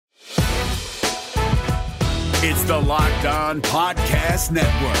It's the Locked On Podcast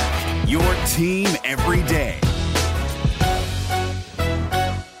Network, your team every day.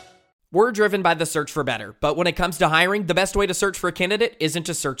 We're driven by the search for better, but when it comes to hiring, the best way to search for a candidate isn't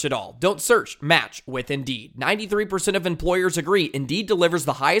to search at all. Don't search, match with Indeed. 93% of employers agree Indeed delivers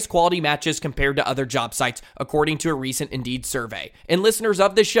the highest quality matches compared to other job sites, according to a recent Indeed survey. And listeners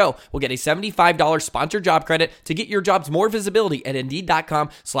of this show will get a $75 sponsored job credit to get your jobs more visibility at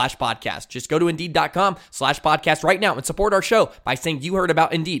Indeed.com/podcast. Just go to Indeed.com/podcast right now and support our show by saying you heard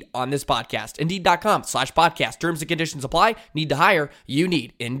about Indeed on this podcast. Indeed.com/podcast. Terms and conditions apply. Need to hire? You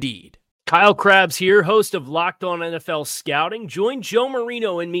need Indeed. Kyle Krabs here, host of Locked On NFL Scouting. Join Joe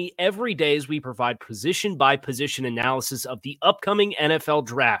Marino and me every day as we provide position-by-position analysis of the upcoming NFL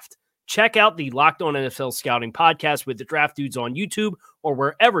Draft. Check out the Locked On NFL Scouting podcast with the Draft Dudes on YouTube or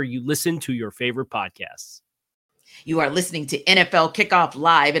wherever you listen to your favorite podcasts. You are listening to NFL Kickoff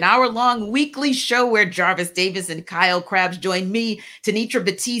Live, an hour-long weekly show where Jarvis Davis and Kyle Krabs join me, Tanitra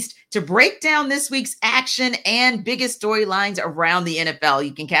Batiste, to break down this week's action and biggest storylines around the NFL.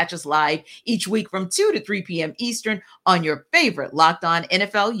 You can catch us live each week from 2 to 3 p.m. Eastern on your favorite Locked On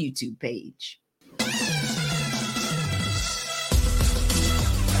NFL YouTube page.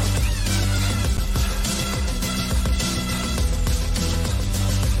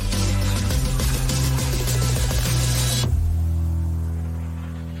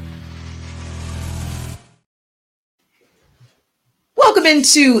 Welcome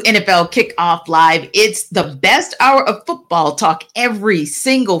into NFL Kickoff Live. It's the best hour of football talk every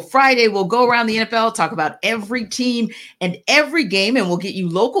single Friday. We'll go around the NFL, talk about every team and every game, and we'll get you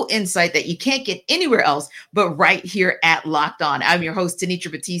local insight that you can't get anywhere else but right here at Locked On. I'm your host,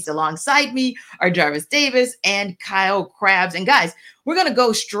 Tanitra Batiste. Alongside me are Jarvis Davis and Kyle Krabs. And guys, we're going to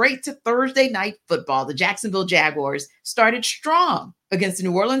go straight to Thursday night football. The Jacksonville Jaguars started strong against the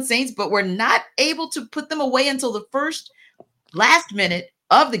New Orleans Saints, but were not able to put them away until the last minute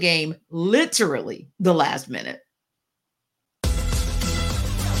of the game, literally the last minute.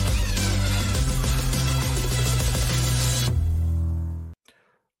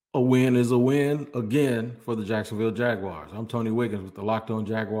 A win is a win again for the Jacksonville Jaguars. I'm Tony Wiggins with the Locked On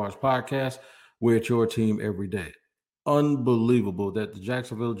Jaguars podcast. We're at your team every day. Unbelievable that the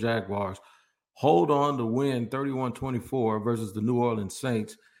Jacksonville Jaguars hold on to win 31-24 versus the New Orleans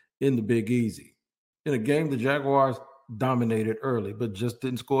Saints in the Big Easy. In a game the Jaguars dominated early, but just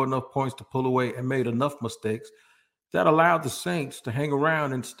didn't score enough points to pull away and made enough mistakes that allowed the Saints to hang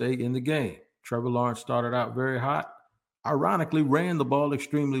around and stay in the game. Trevor Lawrence started out very hot, ironically ran the ball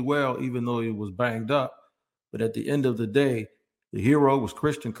extremely well, even though he was banged up. But at the end of the day, the hero was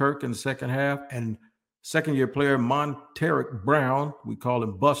Christian Kirk in the second half, and second-year player Monteric Brown, we call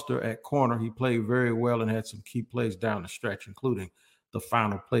him Buster at corner. He played very well and had some key plays down the stretch, including the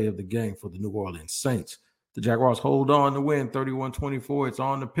final play of the game for the New Orleans Saints. The Jaguars hold on to win 31-24. It's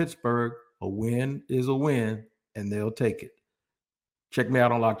on to Pittsburgh. A win is a win, and they'll take it. Check me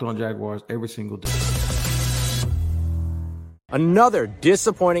out on Locked On Jaguars every single day. Another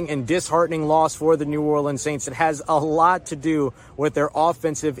disappointing and disheartening loss for the New Orleans Saints. It has a lot to do with their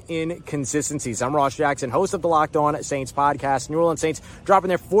offensive inconsistencies. I'm Ross Jackson, host of the Locked On Saints podcast. New Orleans Saints dropping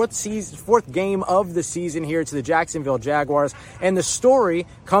their fourth game of the season here to the Jacksonville Jaguars. And the story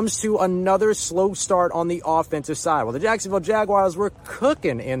comes to another slow start on the offensive side. Well, the Jacksonville Jaguars were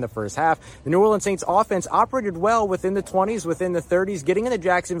cooking in the first half. The New Orleans Saints offense operated well within the 20s, within the 30s, getting in the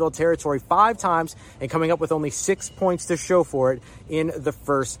Jacksonville territory 5 times and coming up with only 6 points to show for it in the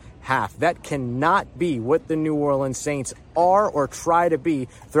first half. That cannot be what the New Orleans Saints are or try to be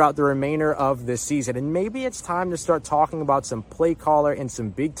throughout the remainder of this season. And maybe it's time to start talking about some play caller and some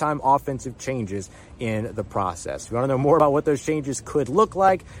big-time offensive changes in the process. If you want to know more about what those changes could look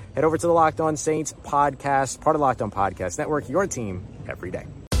like, head over to the Locked On Saints podcast, part of Locked On Podcast Network, your team every day.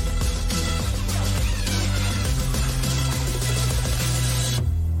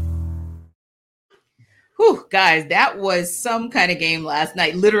 Whew, guys, that was some kind of game last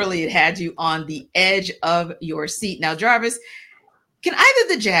night. Literally, it had you on the edge of your seat. Now, Jarvis, can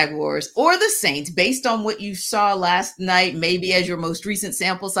either the Jaguars or the Saints, based on what you saw last night, maybe as your most recent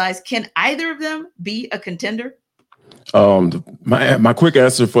sample size, can either of them be a contender? My quick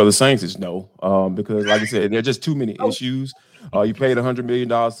answer for the Saints is no, because like I said, there are just too many issues. You paid $100 million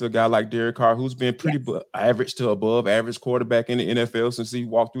to a guy like Derek Carr, who's been pretty average to above average quarterback in the NFL since he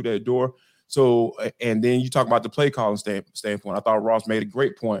walked through that door. So, and then you talk about the play calling standpoint. I thought Ross made a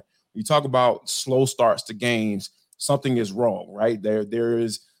great point. You talk about slow starts to games, something is wrong, right? There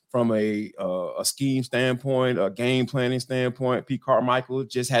is, from a scheme standpoint, a game planning standpoint, Pete Carmichael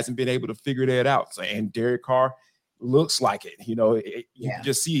just hasn't been able to figure that out. So, and Derek Carr, looks like it. You can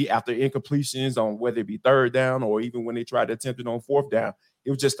just see after incompletions on whether it be third down or even when they tried to attempt it on fourth down, it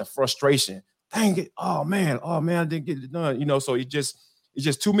was just a frustration. Dang it. Oh man, I didn't get it done. So it's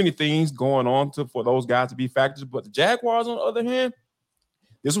just too many things going on for those guys to be factors. But the Jaguars, on the other hand,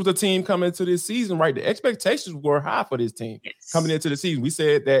 this was the team coming into this season, right? The expectations were high for this team coming into the season. We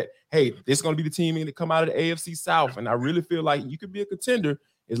said that, hey, this is going to be the team to come out of the AFC South. And I really feel like you could be a contender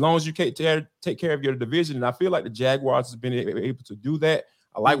as long as you take care of your division. And I feel like the Jaguars has been able to do that.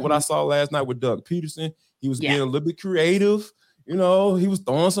 I like what I saw last night with Doug Peterson. He was being a little bit creative. He was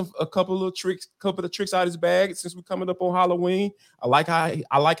throwing a couple of tricks out of his bag since we're coming up on Halloween. I like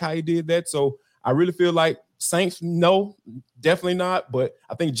how he did that. So I really feel like Saints, no, definitely not. But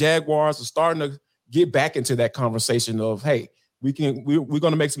I think Jaguars are starting to get back into that conversation of, hey, we're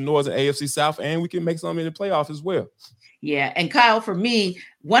going to make some noise in AFC South and we can make some in the playoffs as well. Yeah. And Kyle, for me,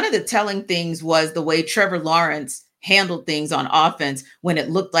 one of the telling things was the way Trevor Lawrence handled things on offense when it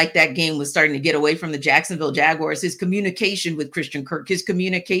looked like that game was starting to get away from the Jacksonville Jaguars. His communication with Christian Kirk, his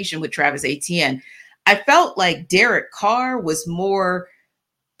communication with Travis Etienne. I felt like Derek Carr was more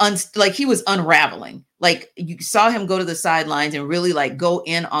like he was unraveling. Like you saw him go to the sidelines and really like go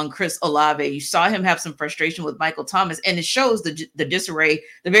in on Chris Olave. You saw him have some frustration with Michael Thomas, and it shows the disarray,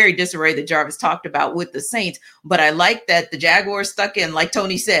 the very disarray that Jarvis talked about with the Saints. But I like that the Jaguars stuck in, like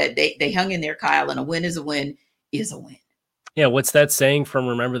Tony said, they hung in there, Kyle, and a win is a win is a win. Yeah, what's that saying from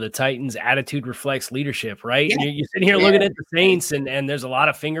Remember the Titans? Attitude reflects leadership, right? Yeah. You're sitting here looking at the Saints, and there's a lot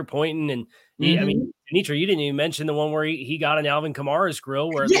of finger pointing. And I mean, Anitra, you didn't even mention the one where he got in Alvin Kamara's grill,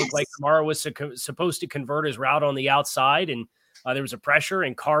 where it looked like Kamara was supposed to convert his route on the outside, and there was a pressure,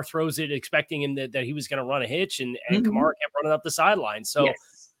 and Carr throws it expecting him that he was going to run a hitch, and Kamara kept running up the sideline. So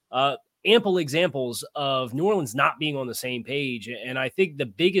ample examples of New Orleans not being on the same page. And I think the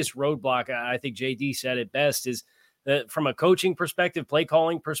biggest roadblock, I think JD said it best, is that from a coaching perspective, play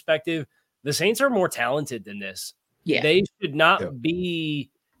calling perspective, the Saints are more talented than this. Yeah. They should not be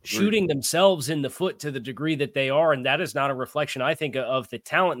shooting themselves in the foot to the degree that they are. And that is not a reflection, I think, of the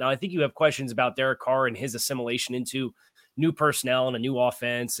talent. Now, I think you have questions about Derek Carr and his assimilation into new personnel and a new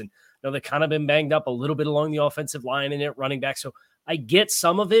offense. And they've kind of been banged up a little bit along the offensive line and at running back. So I get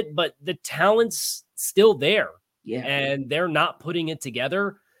some of it, but the talent's still there. Yeah. And they're not putting it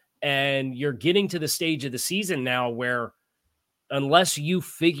together. And you're getting to the stage of the season now where unless you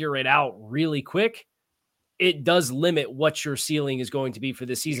figure it out really quick, it does limit what your ceiling is going to be for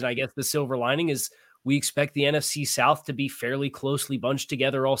this season. I guess the silver lining is we expect the NFC South to be fairly closely bunched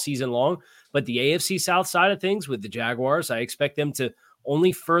together all season long. But the AFC South side of things with the Jaguars, I expect them to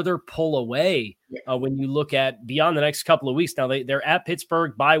only further pull away when you look at beyond the next couple of weeks. Now they're at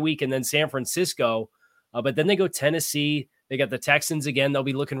Pittsburgh, bye week, and then San Francisco. But then they go Tennessee. They got the Texans again. They'll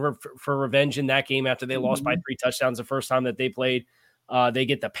be looking for revenge in that game after they lost by 3 touchdowns the first time that they played. They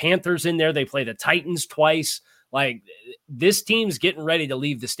get the Panthers in there. They play the Titans twice. Like this team's getting ready to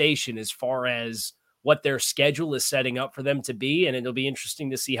leave the station as far as what their schedule is setting up for them to be. And it'll be interesting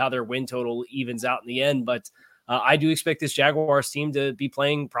to see how their win total evens out in the end. But I do expect this Jaguars team to be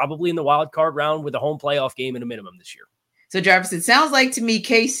playing probably in the wild card round with a home playoff game at a minimum this year. So Jarvis, it sounds like to me,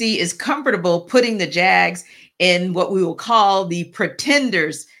 KC is comfortable putting the Jags in what we will call the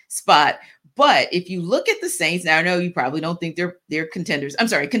pretenders spot. But if you look at the Saints, now I know you probably don't think they're contenders. I'm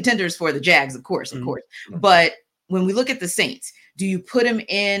sorry, contenders for the Jags, of course. But when we look at the Saints, do you put them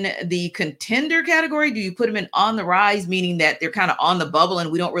in the contender category? Do you put them in on the rise, meaning that they're kind of on the bubble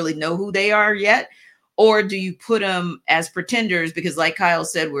and we don't really know who they are yet? Or do you put them as pretenders? Because like Kyle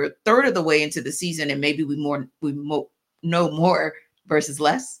said, we're a third of the way into the season and maybe we know more versus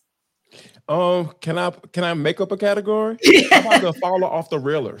less. Can I make up a category? How about the faller off the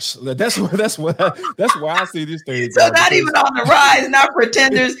railers? That's why I see this thing. So not even on the rise, not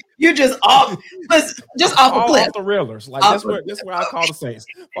pretenders. You're just off a cliff. Off the railers. Like that's where I call the Saints.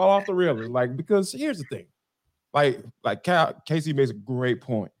 Fall off the railers. Like, because here's the thing. Like Casey makes a great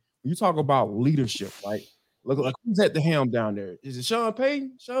point. When you talk about leadership, like look like who's at the helm down there? Is it Sean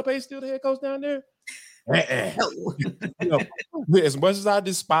Payton? Sean Payton still the head coach down there? As much as I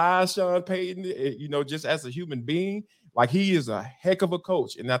despise Sean Payton, just as a human being, like he is a heck of a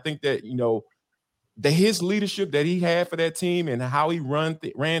coach. And I think that, his leadership that he had for that team and how he ran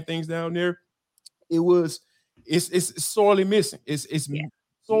things down there, it's sorely missing. It's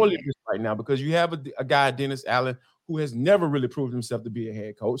sorely missing right now because you have a guy, Dennis Allen, who has never really proved himself to be a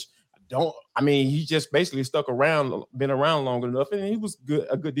head coach. He just basically been around long enough, and he was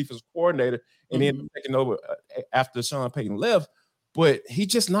a good defensive coordinator, and then taking over after Sean Payton left. But he's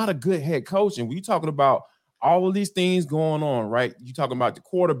just not a good head coach. And when you're talking about all of these things going on, right? You're talking about the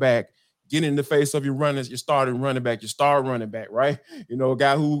quarterback getting in the face of your runners, your starting running back, your star running back, right? You know, a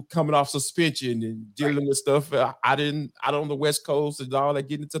guy who coming off suspension and dealing with stuff out on the West Coast and all that,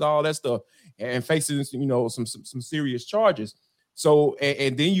 getting into all that stuff and facing, you know, some serious charges. So,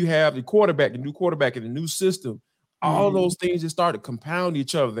 and then you have the quarterback, the new quarterback in the new system. All those things just start to compound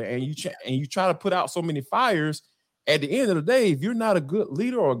each other, and you try to put out so many fires. At the end of the day, if you're not a good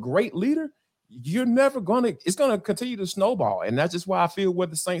leader or a great leader, you're never it's going to continue to snowball. And that's just why I feel where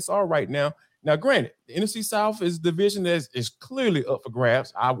the Saints are right now. Now, granted, the NFC South is a division that is clearly up for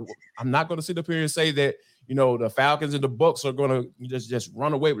grabs. I'm not going to sit up here and say that, you know, the Falcons and the Bucs are going to just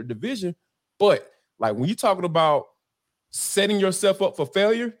run away with the division. But like when you're talking about setting yourself up for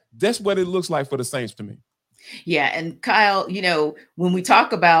failure, that's what it looks like for the Saints to me. Yeah. And Kyle, you know, when we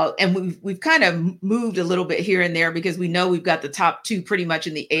talk about, and we've kind of moved a little bit here and there because we know we've got the top two pretty much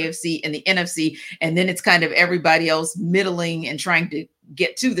in the AFC and the NFC, and then it's kind of everybody else middling and trying to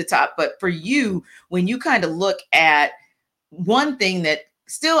get to the top. But for you, when you kind of look at one thing that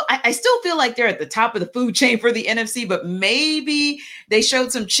I still feel like they're at the top of the food chain for the NFC, but maybe they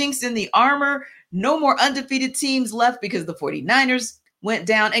showed some chinks in the armor. No more undefeated teams left because the 49ers went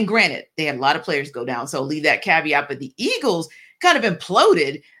down. And granted, they had a lot of players go down, so leave that caveat. But the Eagles kind of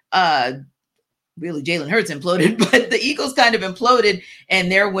imploded. Really, Jalen Hurts imploded, but the Eagles kind of imploded,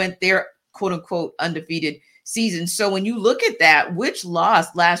 and there went their quote-unquote undefeated season. So when you look at that, which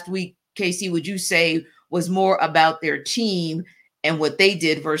loss last week, Casey, would you say was more about their team and what they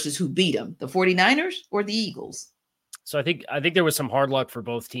did versus who beat them, the 49ers or the Eagles? So I think there was some hard luck for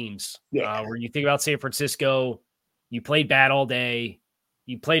both teams. Yeah. Where you think about San Francisco, you played bad all day.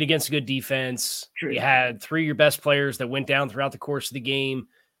 You played against a good defense. True. You had three of your best players that went down throughout the course of the game,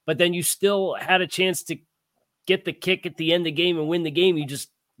 but then you still had a chance to get the kick at the end of the game and win the game.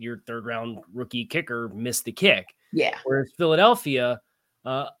 Your third round rookie kicker missed the kick. Yeah. Whereas Philadelphia,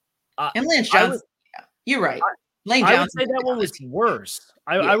 and Lance Johnson, you're right. Lane Johnson, I would say that one was worse.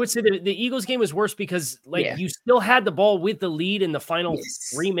 I would say that the Eagles game was worse because you still had the ball with the lead in the final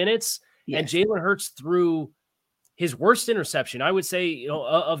 3 minutes, and Jalen Hurts threw his worst interception. I would say,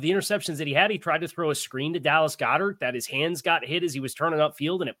 of the interceptions that he had, he tried to throw a screen to Dallas Goedert that his hands got hit as he was turning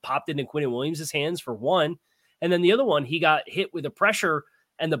upfield, and it popped into Quinnen Williams' hands for one. And then the other one, he got hit with a pressure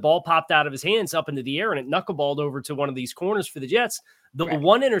and the ball popped out of his hands up into the air and it knuckleballed over to one of these corners for the Jets. The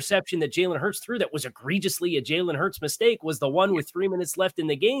one interception that Jalen Hurts threw that was egregiously a Jalen Hurts mistake was the one with 3 minutes left in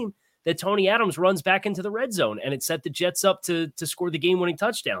the game that Tony Adams runs back into the red zone, and it set the Jets up to score the game-winning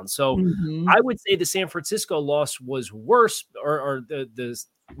touchdown. So I would say the San Francisco loss was worse, or the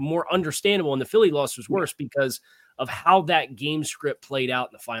more understandable, and the Philly loss was worse because of how that game script played out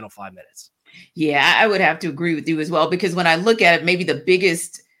in the final 5 minutes. Yeah, I would have to agree with you as well, because when I look at it, maybe the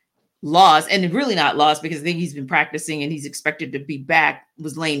biggest loss, and really not loss because I think he's been practicing and he's expected to be back,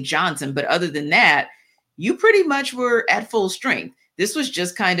 was Lane Johnson. But other than that, you pretty much were at full strength. This was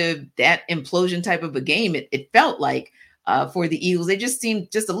just kind of that implosion type of a game. It felt like for the Eagles. They just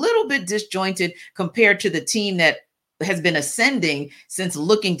seemed just a little bit disjointed compared to the team that has been ascending since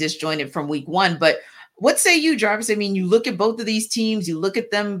looking disjointed from week one. But what say you, Jarvis? I mean, you look at both of these teams, you look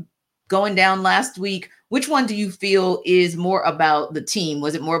at them going down last week. Which one do you feel is more about the team?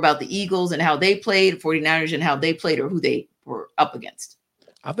 Was it more about the Eagles and how they played, 49ers and how they played, or who they were up against?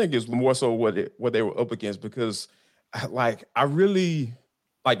 I think it's more so what they were up against, because I really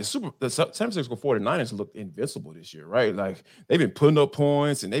like the San Francisco 49ers looked invincible this year, right? Like they've been putting up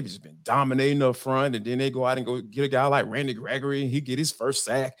points and they've just been dominating up front, and then they go out and go get a guy like Randy Gregory and he get his first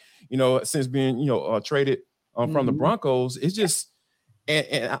sack, since being, traded from the Broncos. It's just,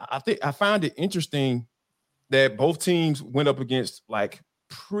 and I think I found it interesting that both teams went up against like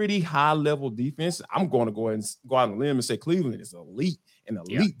pretty high level defense. I'm going to go out on a limb and say Cleveland is elite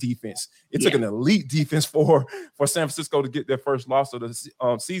defense. It took an elite defense for San Francisco to get their first loss of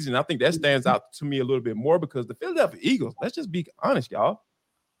the season. I think that stands out to me a little bit more because the Philadelphia Eagles, let's just be honest, y'all,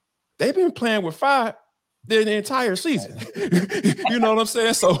 they've been playing with fire the entire season. You know what I'm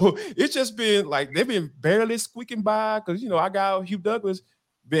saying? So it's just been like they've been barely squeaking by because, our guy Hugh Douglas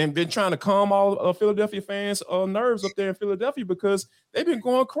been trying to calm all Philadelphia fans' nerves up there in Philadelphia because they've been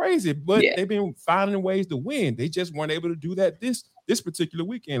going crazy, but they've been finding ways to win. They just weren't able to do that this particular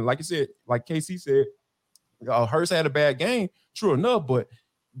weekend. Like I said, like KC said, Hurts had a bad game, true enough,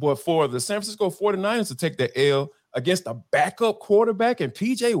 but for the San Francisco 49ers to take the L against a backup quarterback and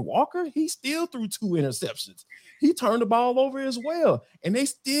PJ Walker, he still threw 2 interceptions. He turned the ball over as well, and they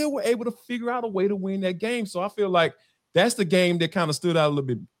still were able to figure out a way to win that game. So I feel like that's the game that kind of stood out a little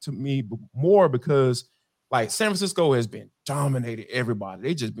bit to me more because, like, San Francisco has been dominating everybody.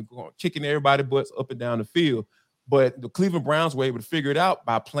 They just been kicking everybody's butts up and down the field. But the Cleveland Browns were able to figure it out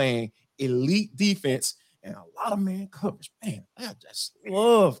by playing elite defense and a lot of man coverage. Man, I just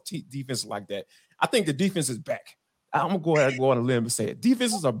love defenses like that. I think the defense is back. I'm gonna go ahead and go on a limb and say it.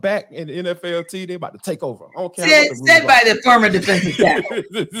 Defenses are back in the NFL. They're about to take over. I don't care. Said by the former defensive tackle.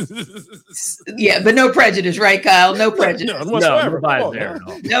 Yeah, but no prejudice, right, Kyle? No prejudice. No bias there.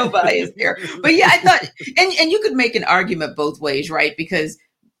 No bias there. But yeah, I thought, and you could make an argument both ways, right? Because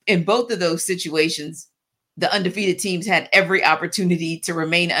in both of those situations, the undefeated teams had every opportunity to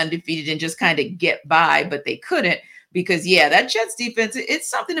remain undefeated and just kind of get by, but they couldn't. Because, yeah, that Jets defense, it's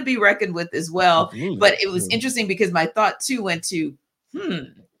something to be reckoned with as well. Absolutely. But it was interesting because my thought, too, went to,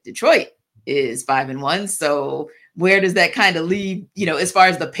 Detroit is 5-1. So where does that kind of leave, as far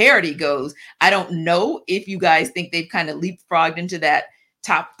as the parity goes? I don't know if you guys think they've kind of leapfrogged into that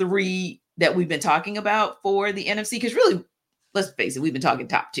top 3 that we've been talking about for the NFC. Because really, let's face it, we've been talking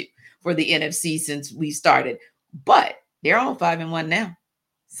top 2 for the NFC since we started. But they're all 5-1 now.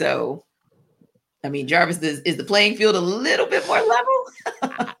 So I mean, Jarvis, is the playing field a little bit more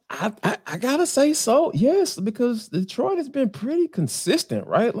level? I gotta say so, yes, because Detroit has been pretty consistent,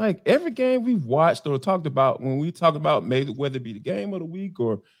 right? Like every game we've watched or talked about, when we talk about maybe whether it be the game of the week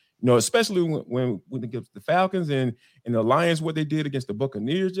or especially when against the Falcons and the Lions, what they did against the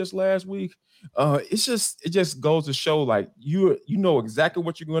Buccaneers just last week, it just goes to show like you know exactly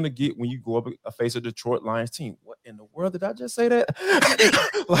what you're going to get when you go up face a Detroit Lions team. What in the world did I just say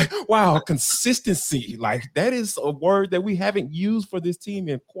that? Like, wow, consistency. Like that is a word that we haven't used for this team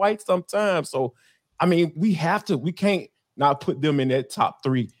in quite some time. So, I mean, we can't not put them in that top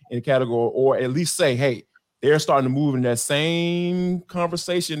 3 in the category, or at least say, hey, they're starting to move in that same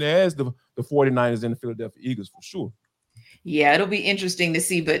conversation as the 49ers and the Philadelphia Eagles for sure. Yeah, it'll be interesting to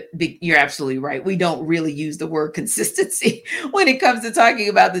see, but you're absolutely right. We don't really use the word consistency when it comes to talking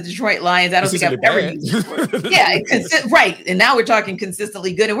about the Detroit Lions. I don't think I've ever used the word. Yeah, right. And now we're talking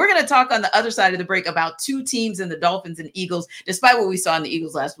consistently good. And we're going to talk on the other side of the break about 2 teams in the Dolphins and Eagles, despite what we saw in the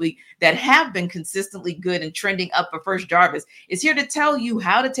Eagles last week, that have been consistently good and trending up. But first, Jarvis is here to tell you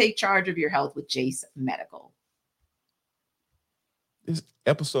how to take charge of your health with Jace Medical. This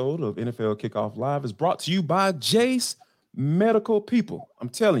episode of NFL Kickoff Live is brought to you by Jace Medical. People, I'm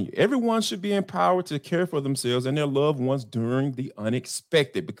telling you, everyone should be empowered to care for themselves and their loved ones during the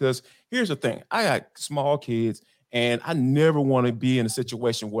unexpected. Because here's the thing, I got small kids and I never want to be in a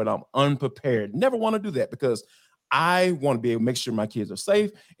situation where I'm unprepared. Never want to do that because I want to be able to make sure my kids are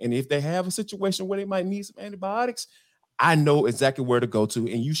safe. And if they have a situation where they might need some antibiotics, I know exactly where to go to,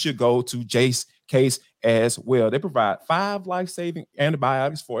 and you should go to Jace Case as well. They provide 5 life-saving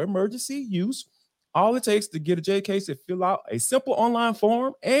antibiotics for emergency use. All it takes to get a J case is fill out a simple online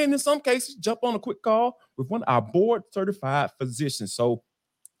form, and in some cases, jump on a quick call with one of our board-certified physicians.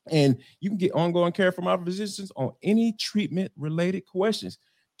 And you can get ongoing care from our physicians on any treatment-related questions.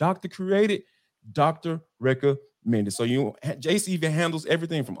 Doctor created, doctor recommended. So Jace even handles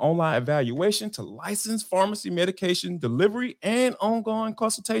everything from online evaluation to licensed pharmacy medication delivery and ongoing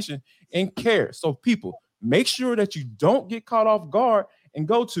consultation and care. So people, make sure that you don't get caught off guard and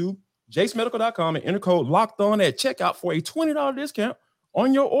go to jacemedical.com and enter code LOCKEDON at checkout for a $20 discount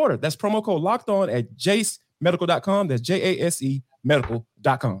on your order. That's promo code LOCKEDON at jacemedical.com. That's JASE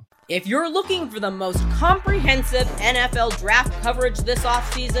medical.com. If you're looking for the most comprehensive NFL draft coverage this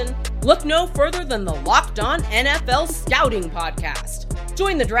offseason, look no further than the Locked On NFL Scouting Podcast.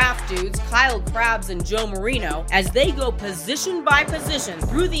 Join the draft dudes, Kyle Krabs and Joe Marino, as they go position by position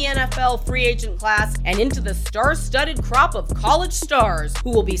through the NFL free agent class and into the star-studded crop of college stars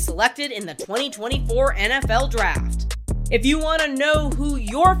who will be selected in the 2024 NFL Draft. If you want to know who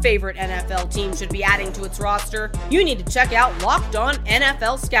your favorite NFL team should be adding to its roster, you need to check out Locked On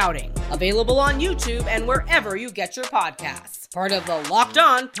NFL Scouting, available on YouTube and wherever you get your podcasts. Part of the Locked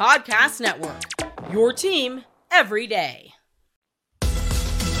On Podcast Network, your team every day.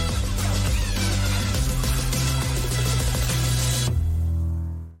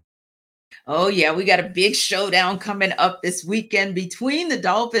 Oh, yeah, we got a big showdown coming up this weekend between the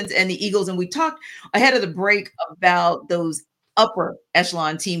Dolphins and the Eagles. And we talked ahead of the break about those upper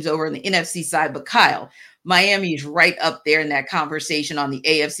echelon teams over on the NFC side. But Kyle, Miami is right up there in that conversation on the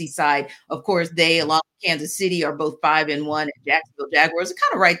AFC side. Of course, they, along with Kansas City, are both 5-1, and Jacksonville Jaguars are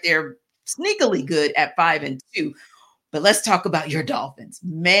kind of right there, sneakily good at 5-2. But let's talk about your Dolphins.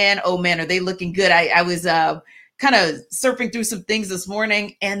 Man, oh man, are they looking good? I was kind of surfing through some things this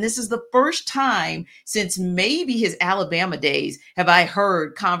morning, and this is the first time since maybe his Alabama days have I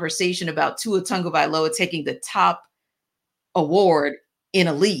heard conversation about Tua Tagovailoa taking the top award in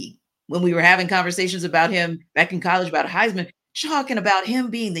a league. When we were having conversations about him back in college about Heisman, talking about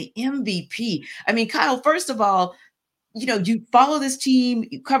him being the MVP. I mean, Kyle, first of all, you follow this team,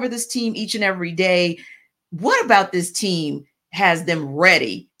 you cover this team each and every day. What about this team has them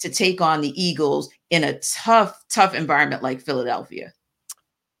ready to take on the Eagles in a tough environment like Philadelphia?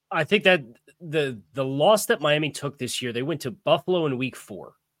 I think that the loss that Miami took this year, they went to Buffalo in week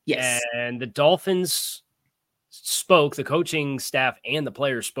 4. Yes. And the Dolphins spoke, the coaching staff and the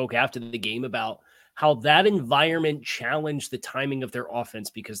players spoke after the game about how that environment challenged the timing of their offense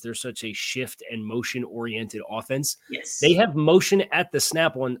because they're such a shift and motion-oriented offense. Yes. They have motion at the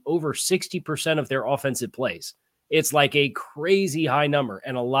snap on over 60% of their offensive plays. It's like a crazy high number,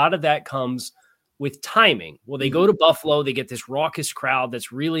 and a lot of that comes with timing. Well, they go to Buffalo, they get this raucous crowd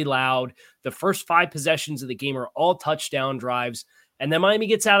that's really loud. The first 5 possessions of the game are all touchdown drives, and then Miami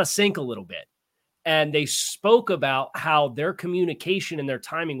gets out of sync a little bit. And they spoke about how their communication and their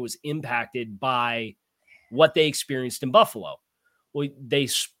timing was impacted by what they experienced in Buffalo. Well, they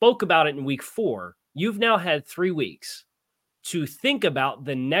spoke about it in week 4. You've now had 3 weeks to think about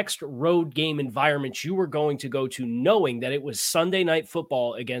the next road game environment you were going to go to, knowing that it was Sunday Night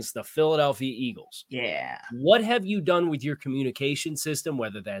Football against the Philadelphia Eagles. Yeah. What have you done with your communication system,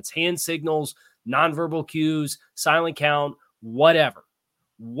 whether that's hand signals, nonverbal cues, silent count, whatever?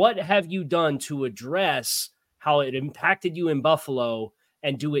 What have you done to address how it impacted you in Buffalo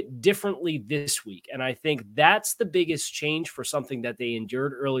and do it differently this week? And I think that's the biggest change for something that they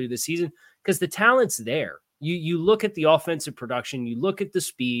endured earlier this season, because the talent's there. You look at the offensive production, you look at the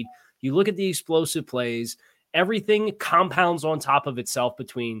speed, you look at the explosive plays, everything compounds on top of itself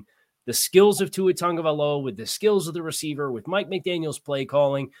between the skills of Tua Tagovailoa with the skills of the receiver, with Mike McDaniel's play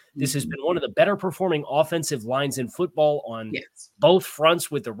calling. This has been one of the better performing offensive lines in football on both fronts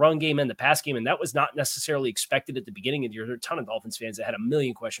with the run game and the pass game. And that was not necessarily expected at the beginning of the year. There are a ton of Dolphins fans that had a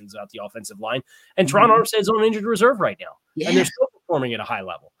million questions about the offensive line. And Teron Armstead's on injured reserve right now. And they're still performing at a high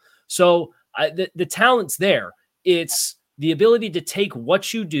level. So the talent's there. It's the ability to take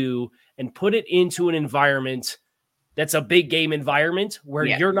what you do and put it into an environment that's a big game environment where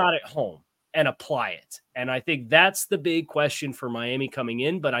you're not at home, and apply it. And I think that's the big question for Miami coming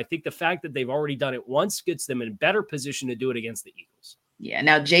in. But I think the fact that they've already done it once gets them in a better position to do it against the Eagles. Yeah.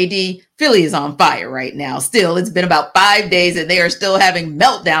 Now, JD, Philly is on fire right now. Still, it's been about 5 days and they are still having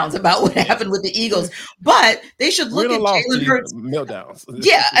meltdowns about what happened with the Eagles. But they should look at Jalen Hurts. Meltdowns.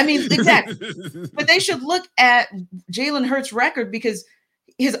 Yeah, I mean, exactly. But they should look at Jalen Hurts' record, because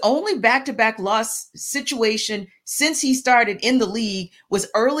his only back-to-back loss situation since he started in the league was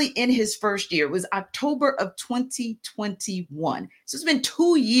early in his first year. It was October of 2021. So it's been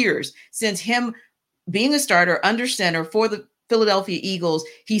 2 years since him being a starter under center for the Philadelphia Eagles.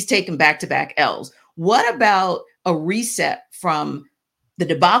 He's taken back-to-back L's. What about a reset from the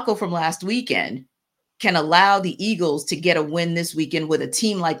debacle from last weekend can allow the Eagles to get a win this weekend with a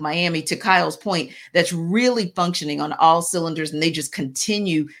team like Miami, to Kyle's point, that's really functioning on all cylinders, and they just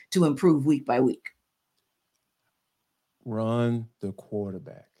continue to improve week by week? Run the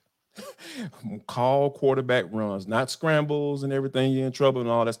quarterback. Call quarterback runs, not scrambles and everything. You're in trouble and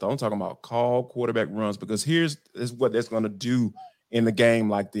all that stuff. I'm talking about call quarterback runs, because here's what that's going to do in the game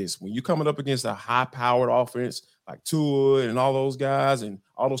like this. When you're coming up against a high-powered offense like Tua and all those guys and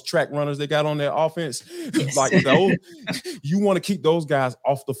all those track runners they got on their offense, like those, you want to keep those guys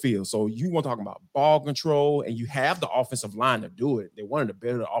off the field. So you want to talk about ball control, and you have the offensive line to do it. They're one of the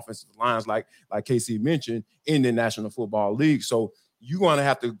better offensive lines, like KC mentioned, in the National Football League. So you're going to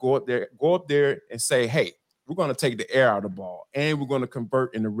have to go up there and say, hey, we're going to take the air out of the ball, and we're going to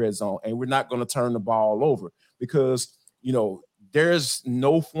convert in the red zone, and we're not going to turn the ball over, because, there's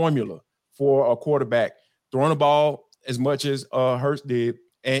no formula for a quarterback throwing the ball as much as Hurts did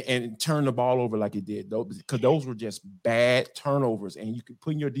and turn the ball over like he did, though, because those were just bad turnovers, and you can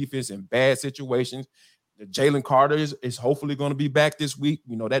put your defense in bad situations. Jalen Carter is hopefully going to be back this week.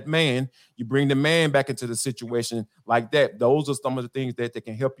 That man, you bring the man back into the situation like that. Those are some of the things that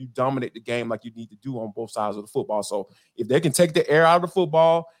can help you dominate the game like you need to do on both sides of the football. So if they can take the air out of the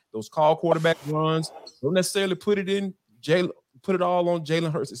football, those call quarterback runs, don't necessarily put it all on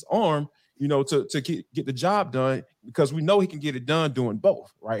Jalen Hurts' arm, to get the job done, because we know he can get it done doing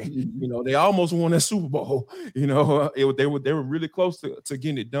both, right? They almost won that Super Bowl. They were really close to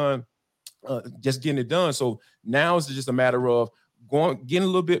getting it done. Just getting it done. So now it's just a matter of getting a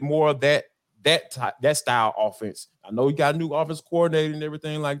little bit more of that style offense. I know you got a new offense coordinator and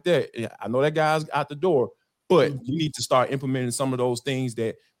everything like that. I know that guy's out the door, but you need to start implementing some of those things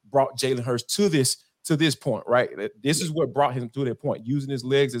that brought Jalen Hurts to this point, right? This is what brought him to that point, using his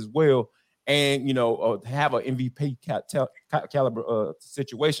legs as well, and have an MVP caliber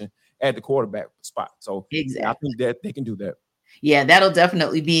situation at the quarterback spot. So exactly. I think that they can do that. Yeah, that'll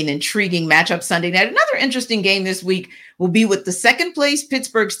definitely be an intriguing matchup Sunday night. Another interesting game this week will be with the second place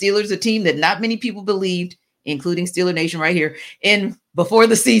Pittsburgh Steelers, a team that not many people believed, including Steeler Nation right here, in before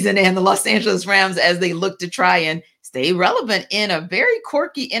the season, and the Los Angeles Rams as they look to try and stay relevant in a very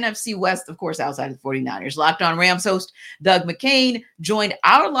quirky NFC West, of course, outside of the 49ers. Locked On Rams host Doug McCain joined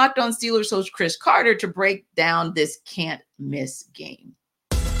our Locked On Steelers host Chris Carter to break down this can't-miss game.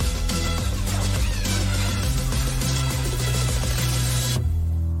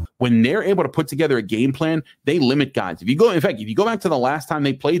 When they're able to put together a game plan, they limit guys. If you go back to the last time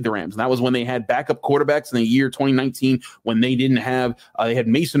they played the Rams, and that was when they had backup quarterbacks in the year 2019, when they didn't have, they had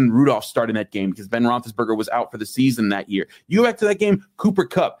Mason Rudolph starting that game because Ben Roethlisberger was out for the season that year. You go back to that game, Cooper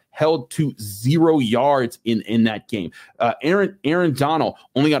Kupp held to 0 yards in that game. Aaron Donald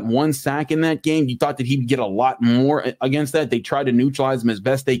only got 1 sack in that game. You thought that he'd get a lot more against that. They tried to neutralize him as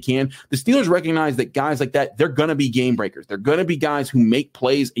best they can. The Steelers recognize that guys like that, they're going to be game breakers. They're going to be guys who make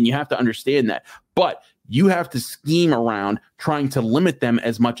plays, and you have to understand that. But you have to scheme around trying to limit them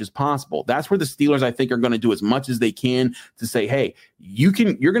as much as possible. That's where the Steelers, I think, are going to do as much as they can to say, hey, you're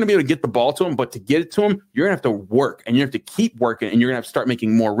going to be able to get the ball to them, but to get it to them, you're going to have to work, and you have to keep working, and you're going to have to start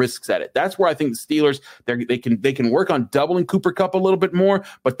making more risks at it. That's where I think the Steelers, they can work on doubling Cooper Kupp a little bit more,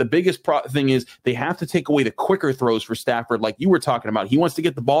 but the biggest thing is they have to take away the quicker throws for Stafford, like you were talking about. He wants to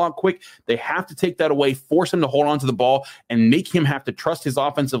get the ball out quick. They have to take that away, force him to hold on to the ball, and make him have to trust his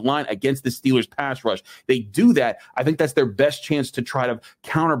offensive line against the Steelers' pass rush. They do that. I think that's their best chance to try to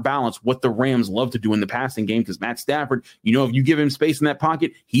counterbalance what the Rams love to do in the passing game, because Matt Stafford, if you give him space in that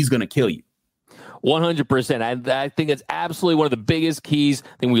pocket, he's going to kill you. 100%. I think that's absolutely one of the biggest keys.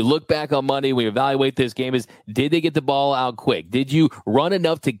 Then we look back on Monday, we evaluate this game is, did they get the ball out quick? Did you run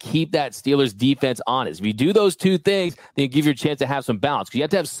enough to keep that Steelers defense honest? If you do those two things, then you give you a chance to have some balance, because you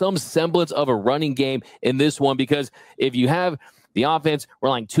have to have some semblance of a running game in this one, because if you have the offense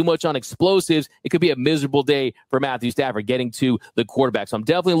relying too much on explosives, it could be a miserable day for Matthew Stafford getting to the quarterback. So I'm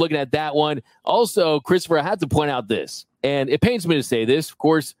definitely looking at that one. Also, Christopher, I have to point out this, and it pains me to say this. Of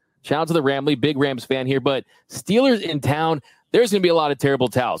course, shout out to the Ramley, big Rams fan here, but Steelers in town, there's going to be a lot of terrible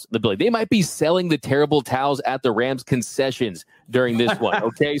towels. They might be selling the terrible towels at the Rams concessions during this one,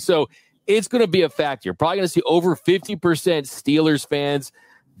 okay? So it's going to be a factor. You're probably going to see over 50% Steelers fans.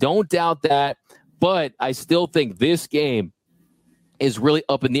 Don't doubt that, but I still think this game is really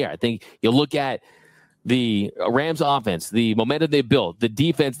up in the air. I think you look at the Rams offense, the momentum they built, the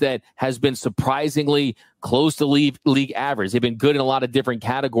defense that has been surprisingly close to league average. They've been good in a lot of different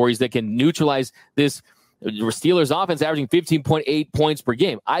categories that can neutralize this Steelers offense, averaging 15.8 points per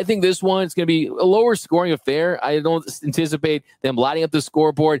game. I think this one is going to be a lower scoring affair. I don't anticipate them lighting up the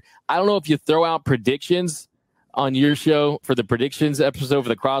scoreboard. I don't know if you throw out predictions on your show for the predictions episode for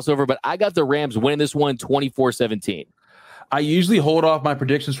the crossover, but I got the Rams winning this one 24-17. I usually hold off my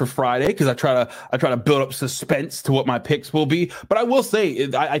predictions for Friday because I try to build up suspense to what my picks will be. But I will say,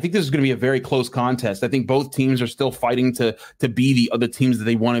 I think this is going to be a very close contest. I think both teams are still fighting to be the other teams that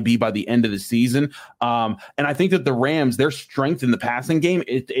they want to be by the end of the season. And I think that the Rams, their strength in the passing game,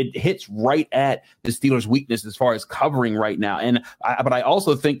 it hits right at the Steelers' weakness as far as covering right now. But I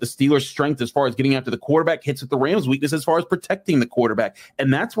also think the Steelers' strength as far as getting after the quarterback hits at the Rams' weakness as far as protecting the quarterback.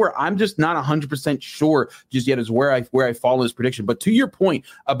 And that's where I'm just not 100% sure just yet is where I fall in this prediction. But to your point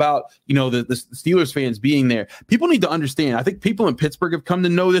about, the Steelers fans being there, people need to understand. I think people in Pittsburgh have come to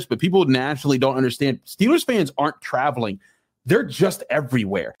know this, but people nationally don't understand. Steelers fans aren't traveling. They're just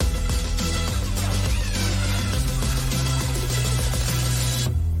everywhere.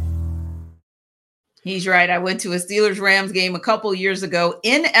 He's right. I went to a Steelers-Rams game a couple years ago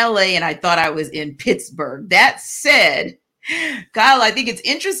in LA, and I thought I was in Pittsburgh. That said, Kyle, I think it's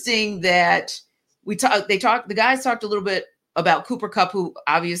interesting that the guys talked a little bit about Cooper Kupp, who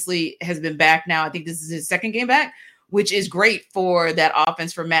obviously has been back now. I think this is his second game back, which is great for that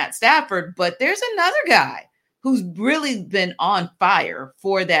offense for Matt Stafford. But there's another guy who's really been on fire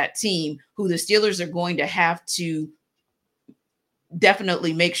for that team, who the Steelers are going to have to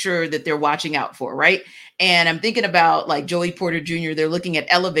definitely make sure that they're watching out for, right? And I'm thinking about like Joey Porter Jr. They're looking at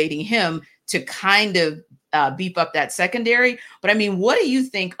elevating him to kind of beef up that secondary. But I mean, what do you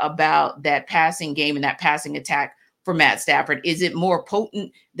think about that passing game and that passing attack for Matt Stafford? Is it more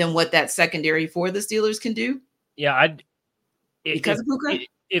potent than what that secondary for the Steelers can do? Yeah, if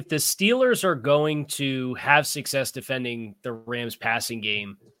the Steelers are going to have success defending the Rams passing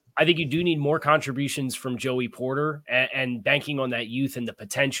game, I think you do need more contributions from Joey Porter and banking on that youth and the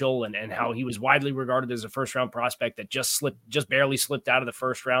potential and how he was widely regarded as a first-round prospect that just barely slipped out of the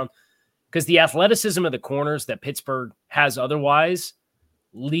first round. Because the athleticism of the corners that Pittsburgh has otherwise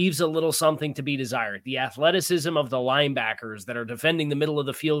leaves a little something to be desired. The athleticism of the linebackers that are defending the middle of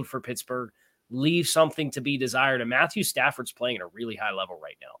the field for Pittsburgh leaves something to be desired. And Matthew Stafford's playing at a really high level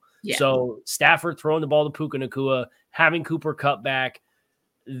right now. Yeah. So Stafford throwing the ball to Puka Nacua, having Cooper cut back,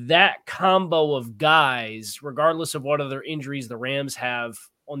 that combo of guys, regardless of what other injuries the Rams have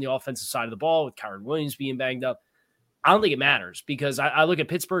on the offensive side of the ball, with Kyren Williams being banged up, I don't think it matters, because I look at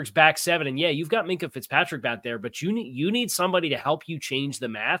Pittsburgh's back seven, and yeah, you've got Minkah Fitzpatrick back there, but you need somebody to help you change the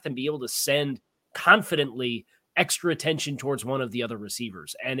math and be able to send confidently extra attention towards one of the other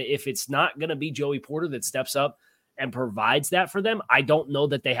receivers. And if it's not going to be Joey Porter that steps up and provides that for them, I don't know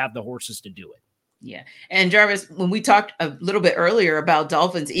that they have the horses to do it. Yeah. And Jarvis, when we talked a little bit earlier about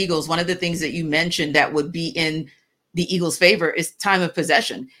Dolphins Eagles, one of the things that you mentioned that would be in the Eagles' favor is time of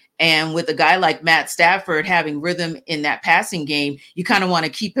possession. And with a guy like Matt Stafford having rhythm in that passing game, you kind of want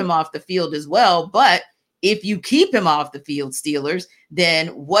to keep him off the field as well. But if you keep him off the field, Steelers, then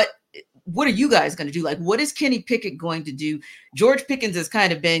what are you guys going to do? Like, what is Kenny Pickett going to do? George Pickens has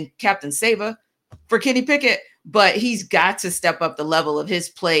kind of been Captain Sava for Kenny Pickett, but he's got to step up the level of his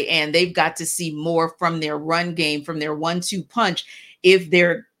play, and they've got to see more from their run game, from their 1-2 punch. If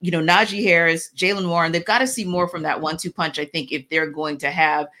they're, Najee Harris, Jaylen Warren, they've got to see more from that 1-2 punch, I think, if they're going to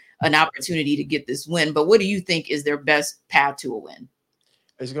have an opportunity to get this win. But what do you think is their best path to a win?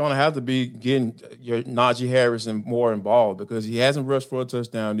 It's going to have to be getting your Najee Harris and more involved, because he hasn't rushed for a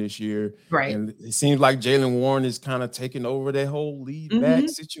touchdown this year. Right. And it seems like Jaylen Warren is kind of taking over that whole lead back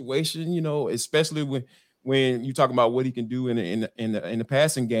situation, especially when you talk about what he can do in the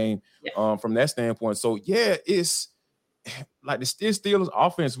passing game from that standpoint. So, yeah, it's like the Steelers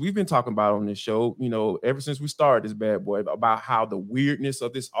offense we've been talking about on this show, ever since we started this bad boy, about how the weirdness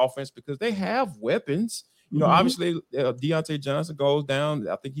of this offense, because they have weapons. Obviously, Deontay Johnson goes down.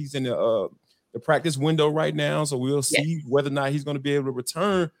 I think he's in the practice window right now, so we'll see whether or not he's going to be able to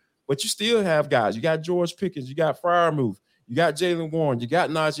return. But you still have guys. You got George Pickens, you got Freiermuth, you got Jaylen Warren, you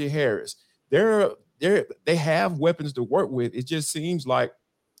got Najee Harris. They have weapons to work with. It just seems like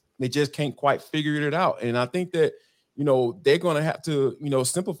they just can't quite figure it out. And I think that they're going to have to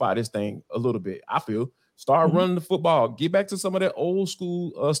simplify this thing a little bit. I feel start running the football, get back to some of that old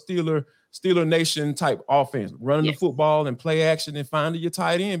school Steeler Nation type offense, running the football and play action and finding your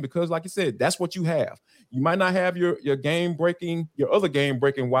tight end, because like you said, that's what you have. You might not have your other game breaking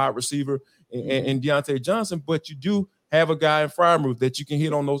wide receiver and Deontay Johnson, but you do have a guy in Freiermuth that you can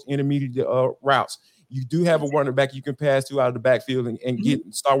hit on those intermediate routes. You do have a running back you can pass to out of the backfield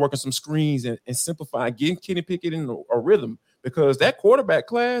and start working some screens and simplify, getting Kenny Pickett in a rhythm, because that quarterback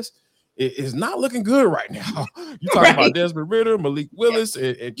class is not looking good right now. You're talking about Desmond Ridder, Malik Willis,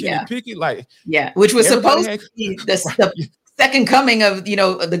 and Kenny Pickett, which was supposed to be the second coming of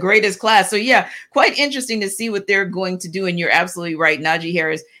the greatest class. So quite interesting to see what they're going to do. And you're absolutely right, Najee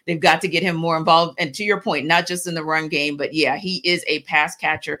Harris. They've got to get him more involved. And to your point, not just in the run game, but he is a pass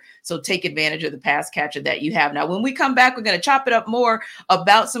catcher. So take advantage of the pass catcher that you have. Now, when we come back, we're going to chop it up more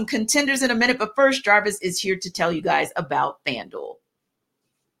about some contenders in a minute. But first, Jarvis is here to tell you guys about FanDuel.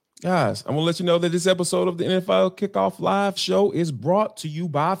 Guys, I'm going to let you know that this episode of the NFL Kickoff Live show is brought to you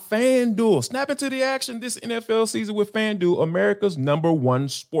by FanDuel. Snap into the action this NFL season with FanDuel, America's #1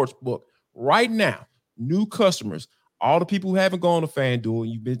 sportsbook. Right now, new customers, all the people who haven't gone to FanDuel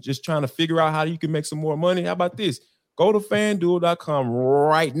and you've been just trying to figure out how you can make some more money, how about this? Go to FanDuel.com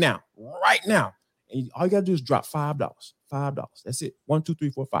right now. And all you got to do is drop $5. That's it. 1, 2, 3,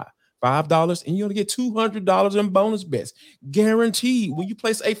 4, 5. $5, and you're going to get $200 in bonus bets, guaranteed, when you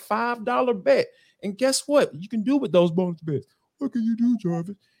place a $5 bet. And guess what? You can do with those bonus bets. What can you do,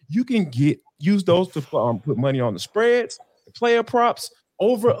 Jarvis? You can use those to put money on the spreads, the player props,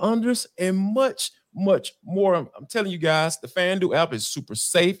 over-unders, and much, much more. I'm telling you guys, the FanDuel app is super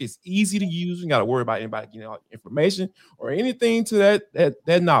safe. It's easy to use. You got to worry about anybody getting all information or anything to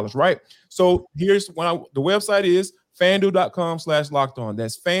that knowledge, right? So here's the website is FanDuel.com/lockedon.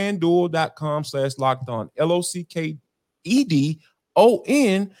 That's FanDuel.com/lockedon.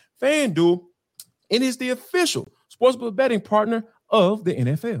 LOCKEDON. FanDuel. It is the official sportsbook betting partner of the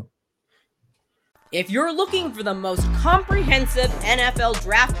NFL. If you're looking for the most comprehensive NFL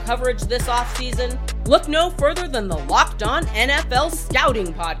draft coverage this offseason, look no further than the Locked On NFL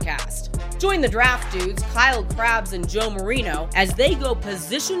Scouting Podcast. Join the draft dudes, Kyle Krabs and Joe Marino, as they go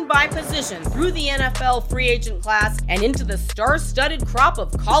position by position through the NFL free agent class and into the star-studded crop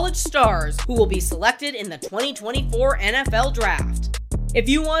of college stars who will be selected in the 2024 NFL Draft. If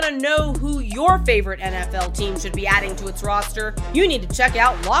you want to know who your favorite NFL team should be adding to its roster, you need to check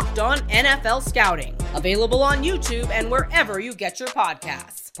out Locked On NFL Scouting, available on YouTube and wherever you get your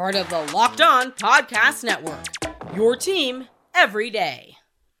podcasts. Part of the Locked On Podcast Network, your team every day.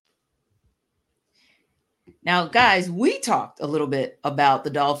 Now, guys, we talked a little bit about the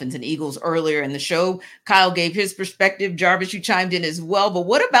Dolphins and Eagles earlier in the show. Kyle gave his perspective. Jarvis, you chimed in as well. But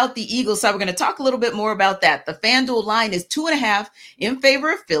what about the Eagles side? We're going to talk a little bit more about that. The FanDuel line is 2.5 in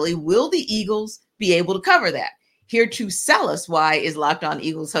favor of Philly. Will the Eagles be able to cover that? Here to sell us why is Locked On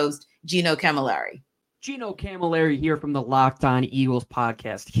Eagles host Gino Camilleri. Gino Camilleri here from the Locked On Eagles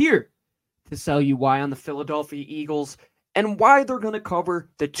podcast, here to sell you why on the Philadelphia Eagles and why they're going to cover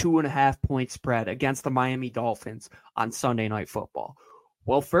the 2.5-point spread against the Miami Dolphins on Sunday Night Football.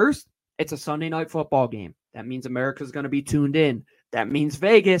 Well, first, it's a Sunday Night Football game. That means America's going to be tuned in. That means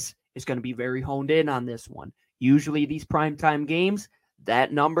Vegas is going to be very honed in on this one. Usually these primetime games,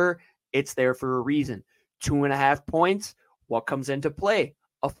 that number, it's there for a reason. 2.5 points, what comes into play?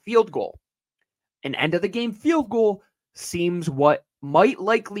 A field goal. An end-of-the-game field goal seems what might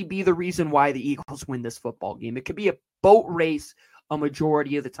likely be the reason why the Eagles win this football game. It could be a boat race a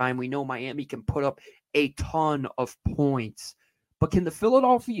majority of the time. We know Miami can put up a ton of points. But can the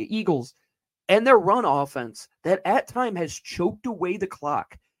Philadelphia Eagles and their run offense that at time has choked away the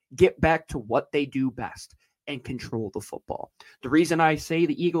clock get back to what they do best and control the football? The reason I say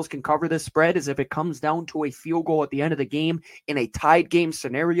the Eagles can cover this spread is if it comes down to a field goal at the end of the game in a tied game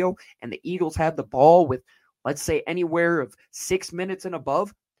scenario and the Eagles have the ball with, let's say, anywhere of 6 minutes and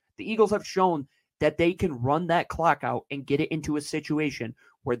above, the Eagles have shown that they can run that clock out and get it into a situation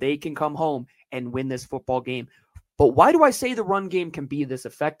where they can come home and win this football game. But why do I say the run game can be this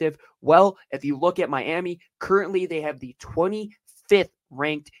effective? Well, if you look at Miami, currently they have the 25th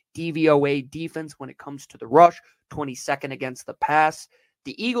ranked DVOA defense when it comes to the rush, 22nd against the pass.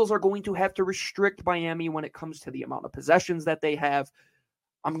 The Eagles are going to have to restrict Miami when it comes to the amount of possessions that they have.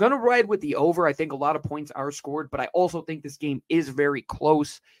 I'm going to ride with the over. I think a lot of points are scored, but I also think this game is very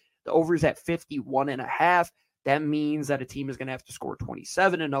close. The over is at 51.5. That means that a team is going to have to score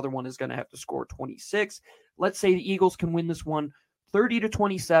 27. Another one is going to have to score 26. Let's say the Eagles can win this one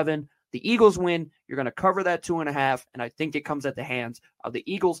 30-27. The Eagles win. You're going to cover that 2.5. And I think it comes at the hands of the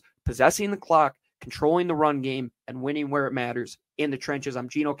Eagles possessing the clock, controlling the run game, and winning where it matters in the trenches. I'm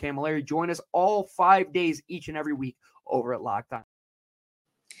Gino Camilleri. Join us all 5 days each and every week over at Locked On.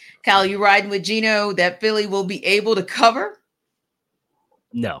 Kyle, you riding with Gino that Philly will be able to cover?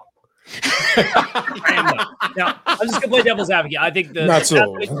 No. Now, I'm just going to play devil's advocate. I think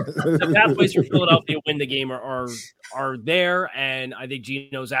the pathways for Philadelphia to win the game are there, and I think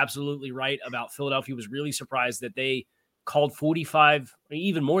Gino's absolutely right about Philadelphia. Was really surprised that they called 45,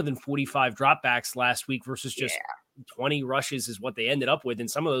 even more than 45 dropbacks last week versus just 20 rushes is what they ended up with, and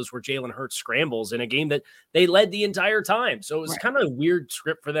some of those were Jalen Hurts scrambles in a game that they led the entire time. So it was kind of a weird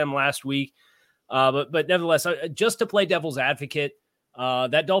script for them last week. But nevertheless, just to play devil's advocate,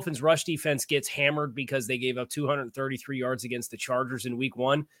 that Dolphins rush defense gets hammered because they gave up 233 yards against the Chargers in week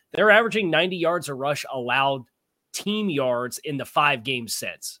 1. They're averaging 90 yards a rush allowed team yards in the 5 games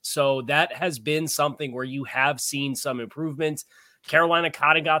since. So that has been something where you have seen some improvements. Carolina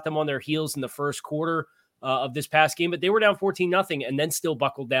kind of got them on their heels in the first quarter of this past game, but they were down 14-0 and then still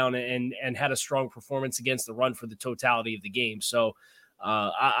buckled down and had a strong performance against the run for the totality of the game. So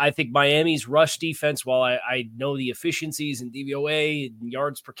I think Miami's rush defense, while I know the efficiencies in DVOA and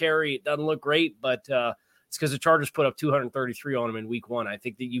yards per carry, it doesn't look great, but it's because the Chargers put up 233 on them in week 1. I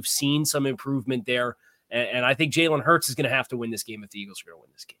think that you've seen some improvement there, and I think Jalen Hurts is going to have to win this game if the Eagles are going to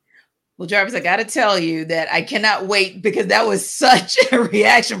win this game. Well, Jarvis, I got to tell you that I cannot wait because that was such a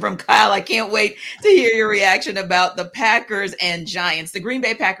reaction from Kyle. I can't wait to hear your reaction about the Packers and Giants. The Green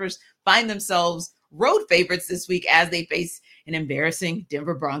Bay Packers find themselves road favorites this week as they face an embarrassing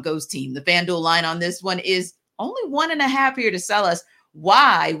Denver Broncos team. The FanDuel line on this one is only 1.5 here to sell us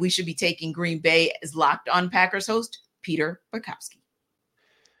why we should be taking Green Bay as Locked On Packers host Peter Bukowski.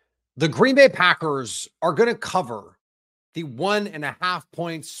 The Green Bay Packers are going to cover the 1.5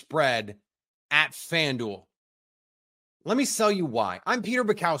 point spread at FanDuel. Let me tell you why. I'm Peter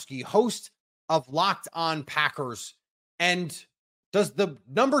Bukowski, host of Locked On Packers. And does the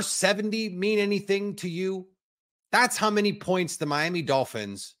number 70 mean anything to you? That's how many points the Miami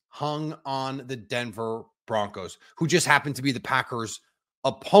Dolphins hung on the Denver Broncos, who just happened to be the Packers'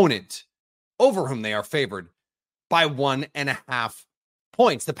 opponent, over whom they are favored by 1.5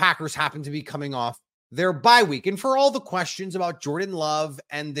 points. The Packers happen to be coming off their bye week. And for all the questions about Jordan Love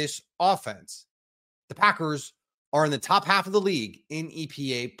and this offense, the Packers are in the top half of the league in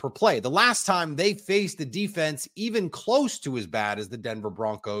EPA per play. The last time they faced a defense even close to as bad as the Denver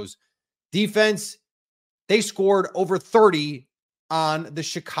Broncos defense, they scored over 30 on the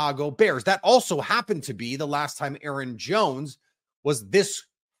Chicago Bears. That also happened to be the last time Aaron Jones was this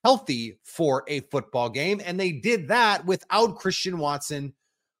healthy for a football game. And they did that without Christian Watson,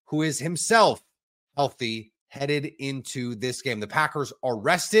 who is himself healthy headed into this game. The Packers are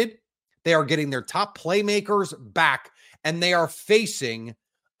rested. They are getting their top playmakers back, and they are facing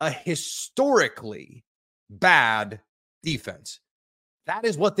a historically bad defense. That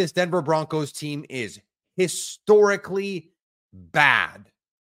is what this Denver Broncos team is. Historically bad.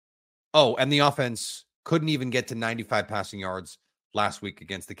 Oh, and the offense couldn't even get to 95 passing yards last week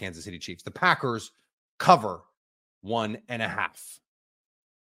against the Kansas City Chiefs. The Packers cover 1.5.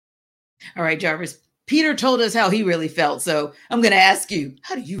 All right, Jarvis. Peter told us how he really felt, so I'm going to ask you,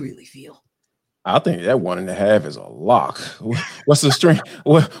 how do you really feel? I think that 1.5 is a lock. What's the strength?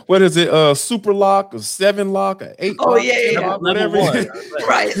 What is it? Super lock, a 7 lock, a 8 Oh, lock? yeah. Whatever it is.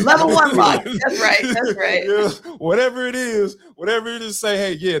 Right. Level 1 lock. That's right. Yeah, whatever it is, say,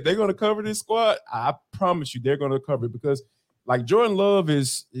 hey, yeah, they're going to cover this squad. I promise you they're going to cover it because, like, Jordan Love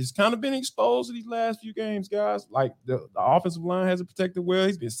is kind of been exposed to these last few games, guys. Like, the offensive line hasn't protected well.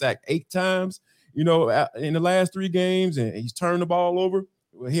 He's been sacked 8 times, in the last 3 games, and he's turned the ball over.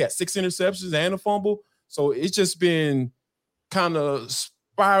 He had 6 interceptions and a fumble. So it's just been kind of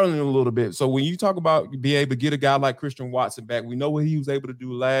spiraling a little bit. So when you talk about being able to get a guy like Christian Watson back, we know what he was able to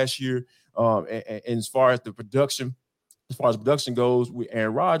do last year. And as far as production goes with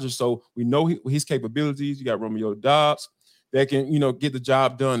Aaron Rodgers, so we know his capabilities. You got Romeo Doubs that can, get the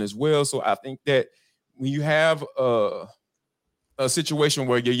job done as well. So I think that when you have a situation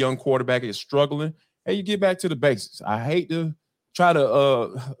where your young quarterback is struggling, hey, you get back to the basics. I hate to try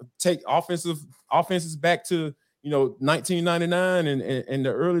to take offenses back to 1999 and the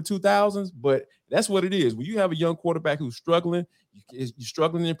early 2000s, but that's what it is. When you have a young quarterback who's struggling, you're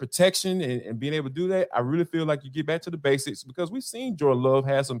struggling in protection and being able to do that. I really feel like you get back to the basics because we've seen Jordan Love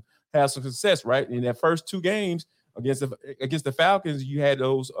have some success, right? In that first 2 games against the Falcons, you had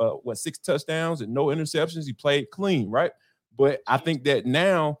those 6 touchdowns and no interceptions. He played clean, right? But I think that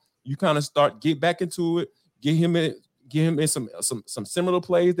now you kind of get back into it, get him in some similar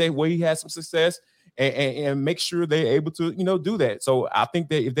plays that way he had some success and make sure they're able to, do that. So I think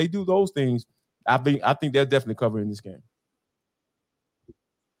that if they do those things, I think they're definitely covering this game.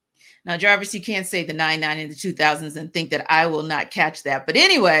 Now, Jarvis, you can't say the 99 and the 2000s and think that I will not catch that. But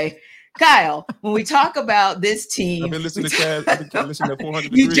anyway, Kyle, when we talk about this team, I've been listening to Chad. I've been listening to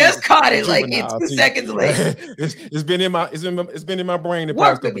 400 you just caught it like 2 seconds late. It's been in my brain.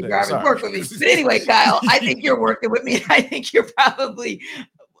 Work with me, Jarvis. Work with me. But anyway, Kyle, I think you're working with me. I think you're probably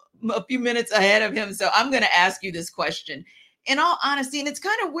a few minutes ahead of him. So I'm going to ask you this question. In all honesty, and it's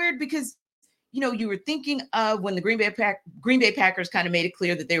kind of weird because you were thinking of when the Green Bay Packers kind of made it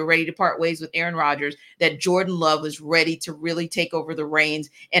clear that they were ready to part ways with Aaron Rodgers, that Jordan Love was ready to really take over the reins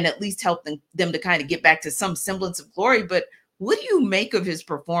and at least help them to kind of get back to some semblance of glory. But what do you make of his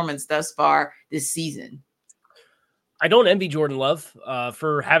performance thus far this season? I don't envy Jordan Love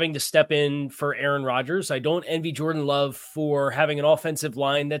for having to step in for Aaron Rodgers. I don't envy Jordan Love for having an offensive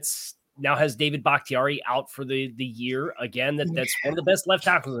line that's now has David Bakhtiari out for the year. Again, that's one of the best left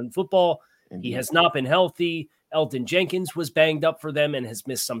tackles in football. He has not been healthy. Elton Jenkins was banged up for them and has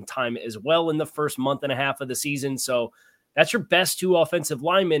missed some time as well in the first month and a half of the season. So that's your best 2 offensive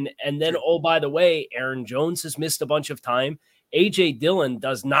linemen. And then, oh, by the way, Aaron Jones has missed a bunch of time. A.J. Dillon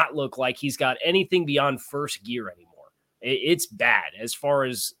does not look like he's got anything beyond first gear anymore. It's bad as far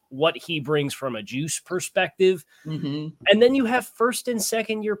as what he brings from a juice perspective. Mm-hmm. And then you have first and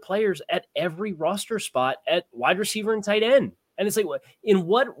second year players at every roster spot at wide receiver and tight end. And it's like, in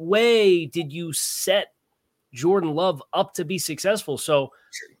what way did you set Jordan Love up to be successful? So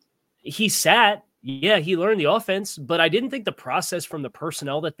he he learned the offense, but I didn't think the process from the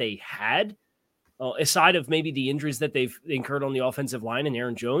personnel that they had, aside of maybe the injuries that they've incurred on the offensive line and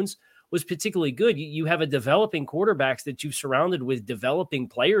Aaron Jones, was particularly good. You have a developing quarterbacks that you've surrounded with developing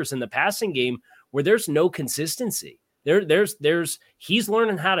players in the passing game where there's no consistency. He's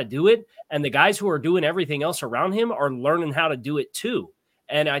learning how to do it, and the guys who are doing everything else around him are learning how to do it too.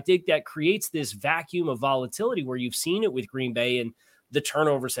 And I think that creates this vacuum of volatility where you've seen it with Green Bay, and the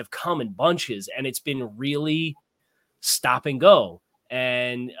turnovers have come in bunches, and it's been really stop and go.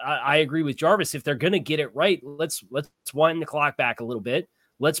 And I agree with Jarvis. If they're going to get it right, let's wind the clock back a little bit.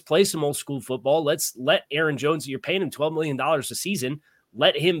 Let's play some old school football. Let's let Aaron Jones, you're paying him $12 million a season,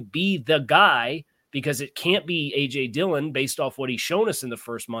 let him be the guy, because it can't be A.J. Dillon based off what he's shown us in the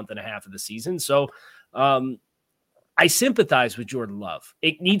first month and a half of the season. So I sympathize with Jordan Love.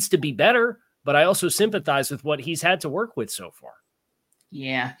 It needs to be better, but I also sympathize with what he's had to work with so far.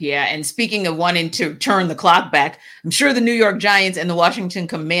 Yeah. And speaking of wanting to turn the clock back, I'm sure the New York Giants and the Washington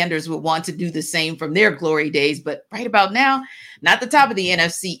Commanders would want to do the same from their glory days. But right about now, not the top of the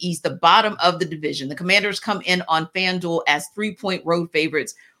NFC East, the bottom of the division. The Commanders come in on FanDuel as 3-point road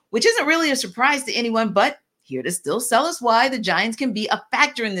favorites, which isn't really a surprise to anyone, but here to still sell us why the Giants can be a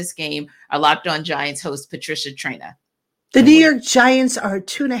factor in this game, our Locked On Giants host, Patricia Traina. The New York Giants are a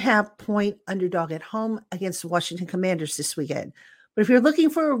 2.5-point underdog at home against the Washington Commanders this weekend. But if you're looking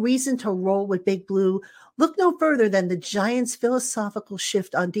for a reason to roll with Big Blue, look no further than the Giants' philosophical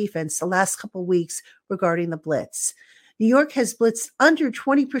shift on defense the last couple of weeks regarding the blitz. New York has blitzed under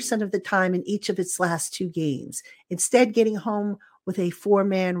 20% of the time in each of its last 2 games, instead getting home with a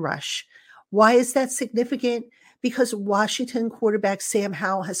 4-man rush. Why is that significant? Because Washington quarterback Sam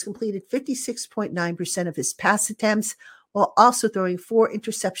Howell has completed 56.9% of his pass attempts, while also throwing 4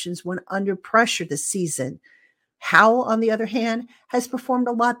 interceptions when under pressure this season. Howell, on the other hand, has performed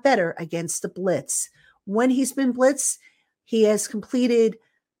a lot better against the blitz. When he's been blitzed, he has completed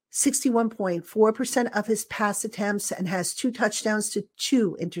 61.4% of his pass attempts and has 2 touchdowns to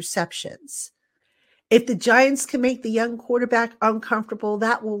 2 interceptions. If the Giants can make the young quarterback uncomfortable,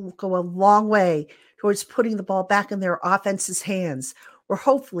 that will go a long way towards putting the ball back in their offense's hands, or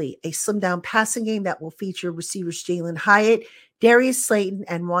hopefully a slimmed-down passing game that will feature receivers Jalen Hyatt, Darius Slayton,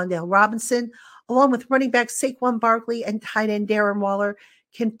 and Wan'Dale Robinson, along with running back Saquon Barkley and tight end Darren Waller,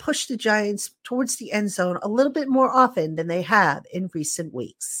 can push the Giants towards the end zone a little bit more often than they have in recent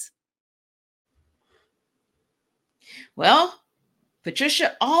weeks. Well,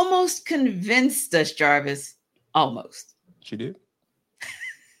 Patricia almost convinced us, Jarvis. Almost. She did.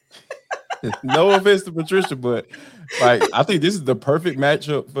 No offense to Patricia, but like I think this is the perfect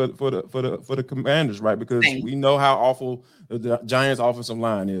matchup for the Commanders, right? Because we know how awful the Giants' offensive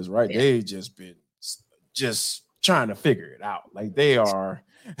line is, right? Yeah. They just been trying to figure it out. Like they are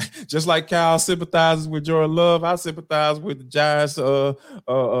just like Kyle sympathizes with Jordan Love. I sympathize with the Giants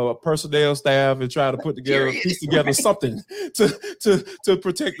personnel staff and try to piece together something to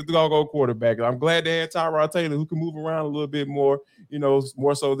protect the doggone quarterback. And I'm glad they had Tyrod Taylor who can move around a little bit more,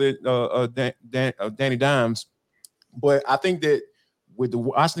 more so than Danny Dimes. But I think that with the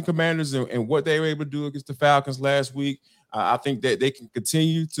Washington Commanders and what they were able to do against the Falcons last week, I think that they can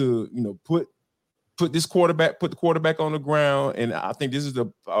continue to, put the quarterback on the ground. And I think this is a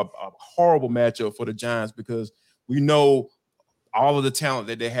horrible matchup for the Giants because we know all of the talent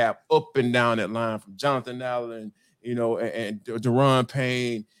that they have up and down that line from Jonathan Allen, and Deron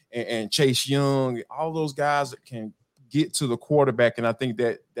Payne and Chase Young, all those guys that can get to the quarterback. And I think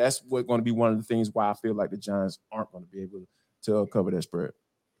that's what's going to be one of the things why I feel like the Giants aren't going to be able to cover that spread.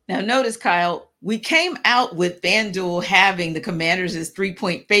 Now, notice, Kyle, we came out with FanDuel having the Commanders as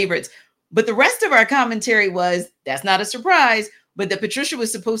 3-point favorites, but the rest of our commentary was that's not a surprise, but that Patricia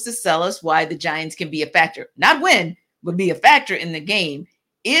was supposed to sell us why the Giants can be a factor, not win, but be a factor in the game.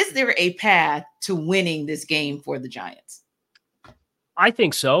 Is there a path to winning this game for the Giants? I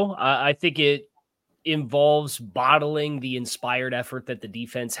think so. I think it involves bottling the inspired effort that the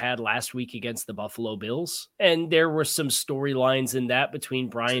defense had last week against the Buffalo Bills. And there were some storylines in that between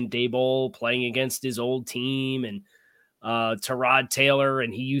Brian Daboll playing against his old team and Tyrod Taylor,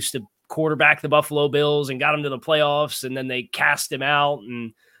 and he used to quarterback the Buffalo Bills and got him to the playoffs, and then they cast him out.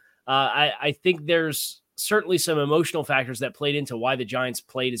 And I think there's certainly some emotional factors that played into why the Giants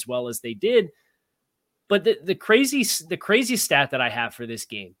played as well as they did. But the crazy stat that I have for this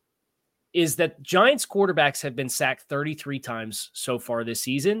game is that Giants quarterbacks have been sacked 33 times so far this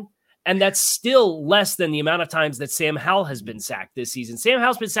season, and that's still less than the amount of times that Sam Howell has been sacked this season. Sam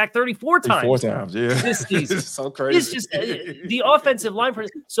Howell's been sacked 34 times. Yeah. This season. It's so crazy. It's just the offensive line.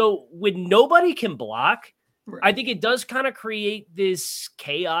 So when nobody can block, I think it does kind of create this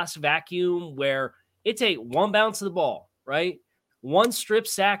chaos vacuum where it's a one bounce of the ball, right? One strip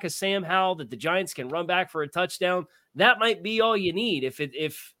sack of Sam Howell that the Giants can run back for a touchdown. That might be all you need if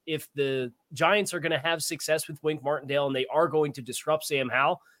the Giants are going to have success with Wink Martindale and they are going to disrupt Sam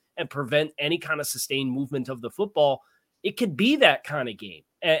Howell and prevent any kind of sustained movement of the football. It could be that kind of game.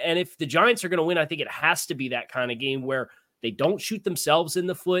 And if the Giants are going to win, I think it has to be that kind of game where they don't shoot themselves in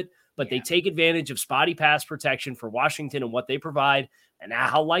the foot, but they take advantage of spotty pass protection for Washington and what they provide. And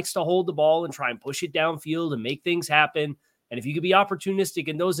Howell likes to hold the ball and try and push it downfield and make things happen. And if you could be opportunistic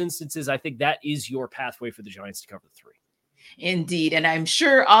in those instances, I think that is your pathway for the Giants to cover the 3. Indeed. And I'm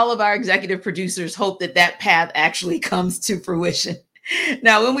sure all of our executive producers hope that path actually comes to fruition.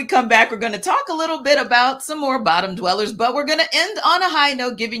 Now, when we come back, we're going to talk a little bit about some more bottom dwellers, but we're going to end on a high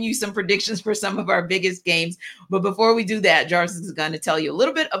note, giving you some predictions for some of our biggest games. But before we do that, Jarvis is going to tell you a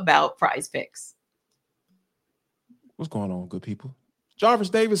little bit about Prize Picks. What's going on, good people?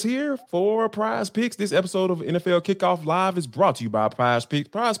 Jarvis Davis here for Prize Picks. This episode of NFL Kickoff Live is brought to you by Prize Picks.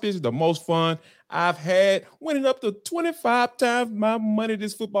 Prize Picks is the most fun I've had, winning up to 25 times my money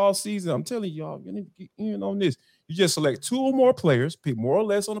this football season. I'm telling y'all, you need to get in on this. You just select 2 or more players, pick more or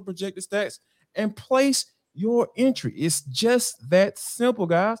less on the projected stats, and place your entry. It's just that simple,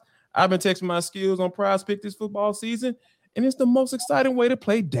 guys. I've been testing my skills on Prize Pick this football season, and it's the most exciting way to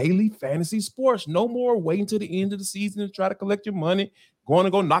play daily fantasy sports. No more waiting till the end of the season to try to collect your money, going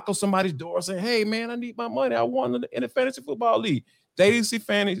to go knock on somebody's door saying, hey, man, I need my money. I won in a fantasy football league. Daily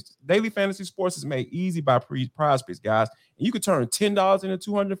fantasy sports is made easy by Prize Picks, guys. And you can turn $10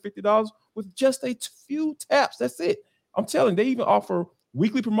 into $250 with just a few taps. That's it. I'm telling you, they even offer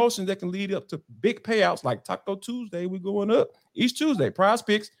weekly promotions that can lead up to big payouts like Taco Tuesday. We're going up each Tuesday. Prize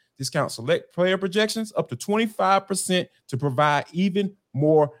Picks discount select player projections up to 25% to provide even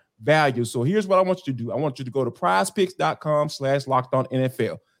more value. So here's what I want you to do. I want you to go to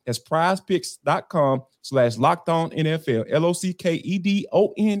prizepicks.com/lockedonnfl. That's prizepicks.com/lockedonnfl.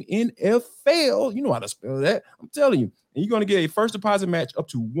 LOCKEDONNFL. You know how to spell that. I'm telling you. And you're going to get a first deposit match up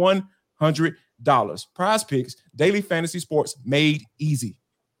to $100. Prize Picks, daily fantasy sports made easy.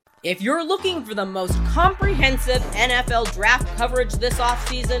 If you're looking for the most comprehensive NFL draft coverage this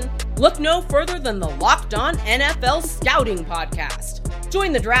offseason, look no further than the Locked On NFL Scouting Podcast.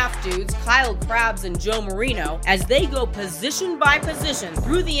 Join the draft dudes, Kyle Krabs and Joe Marino, as they go position by position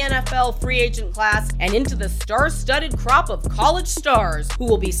through the NFL free agent class and into the star-studded crop of college stars who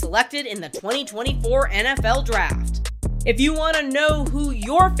will be selected in the 2024 NFL Draft. If you want to know who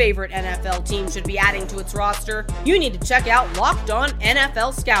your favorite NFL team should be adding to its roster, you need to check out Locked On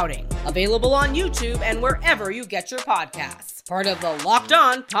NFL Scouting, available on YouTube and wherever you get your podcasts. Part of the Locked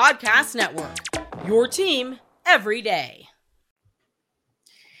On Podcast Network, your team every day.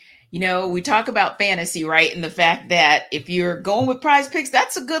 You know, we talk about fantasy, right? And the fact that if you're going with Prize Picks,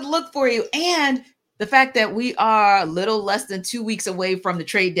 that's a good look for you. And the fact that we are a little less than 2 weeks away from the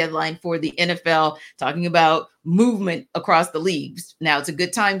trade deadline for the NFL, talking about movement across the leagues. Now, it's a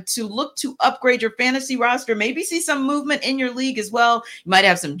good time to look to upgrade your fantasy roster, maybe see some movement in your league as well. You might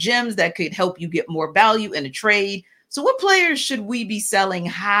have some gems that could help you get more value in a trade. So what players should we be selling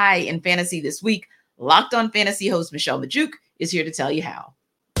high in fantasy this week? Locked On Fantasy host Michelle Majuk is here to tell you how.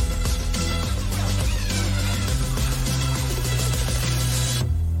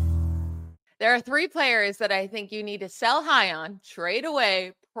 There are 3 players that I think you need to sell high on, trade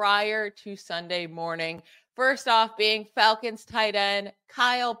away prior to Sunday morning. First off, being Falcons tight end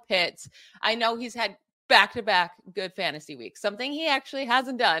Kyle Pitts. I know he's had back-to-back good fantasy weeks, something he actually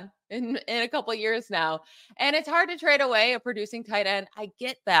hasn't done in a couple of years now. And it's hard to trade away a producing tight end. I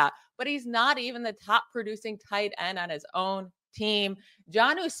get that, but he's not even the top producing tight end on his own team.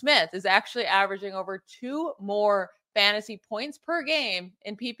 Jonnu Smith is actually averaging over 2 more fantasy points per game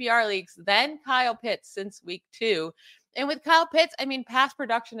in PPR leagues than Kyle Pitts since week 2. And with Kyle Pitts, I mean, pass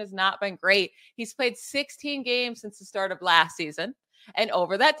production has not been great. He's played 16 games since the start of last season. And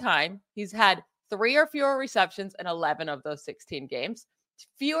over that time, he's had 3 or fewer receptions in 11 of those 16 games,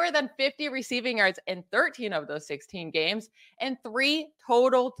 fewer than 50 receiving yards in 13 of those 16 games, and 3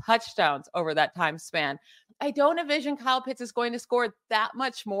 total touchdowns over that time span. I don't envision Kyle Pitts is going to score that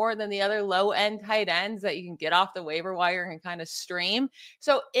much more than the other low-end tight ends that you can get off the waiver wire and kind of stream.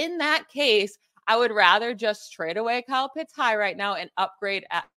 So in that case, I would rather just trade away Kyle Pitts high right now and upgrade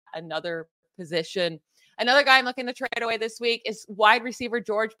at another position. Another guy I'm looking to trade away this week is wide receiver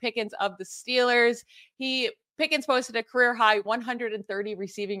George Pickens of the Steelers. Pickens posted a career high 130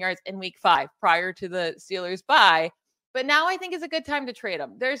 receiving yards in week 5 prior to the Steelers bye. But now I think is a good time to trade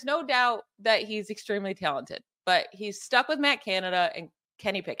him. There's no doubt that he's extremely talented, but he's stuck with Matt Canada and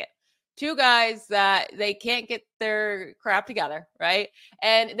Kenny Pickett. 2 guys that they can't get their crap together, right?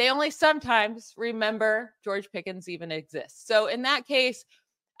 And they only sometimes remember George Pickens even exists. So in that case,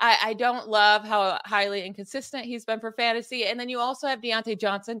 I don't love how highly inconsistent he's been for fantasy. And then you also have Deontay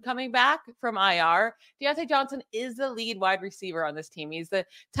Johnson coming back from IR. Deontay Johnson is the lead wide receiver on this team. He's the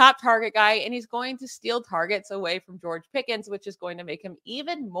top target guy, and he's going to steal targets away from George Pickens, which is going to make him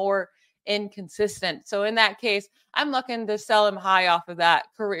even more inconsistent. So in that case, I'm looking to sell him high off of that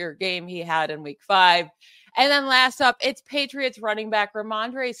career game he had in week 5. And then last up, it's Patriots running back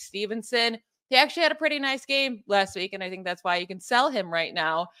Ramondre Stevenson. He actually had a pretty nice game last week, and I think that's why you can sell him right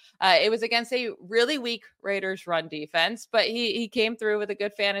now. It was against a really weak Raiders run defense, but he came through with a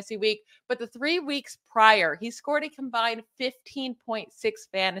good fantasy week. But the 3 weeks prior, he scored a combined 15.6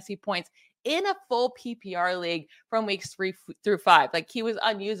 fantasy points in a full PPR league from weeks 3 through 5. Like, he was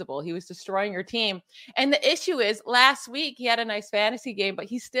unusable. He was destroying your team. And the issue is last week he had a nice fantasy game, but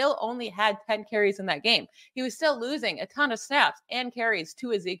he still only had 10 carries in that game. He was still losing a ton of snaps and carries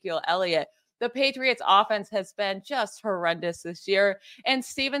to Ezekiel Elliott. The Patriots offense has been just horrendous this year, and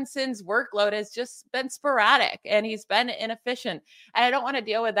Stevenson's workload has just been sporadic and he's been inefficient. And I don't want to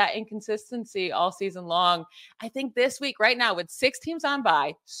deal with that inconsistency all season long. I think this week right now with 6 teams on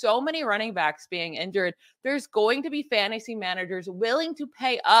bye, so many running backs being injured, there's going to be fantasy managers willing to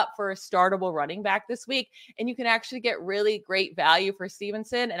pay up for a startable running back this week. And you can actually get really great value for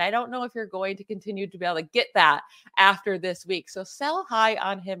Stevenson. And I don't know if you're going to continue to be able to get that after this week. So sell high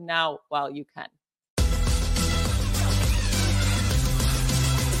on him now while you can.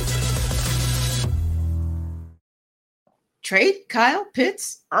 Trade Kyle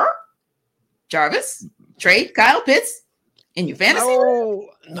Pitts. Jarvis, trade Kyle Pitts in your fantasy.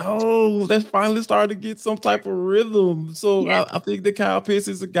 No, that's finally starting to get some type of rhythm. So Yeah. I think that Kyle Pitts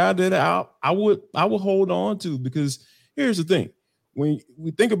is a guy that I would hold on to, because here's the thing. When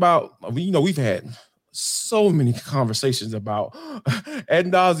we think about, we've had so many conversations about ad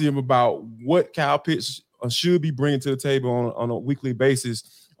nauseum about what Kyle Pitts should be bringing to the table on a weekly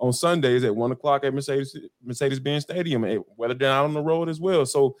basis on Sundays at 1:00 at Mercedes-Benz Stadium, and whether they're out on the road as well.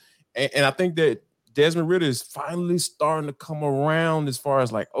 So, and I think that Desmond Ridder is finally starting to come around as far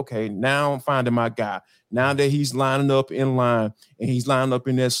as like, okay, now I'm finding my guy. Now that he's lining up in line and he's lining up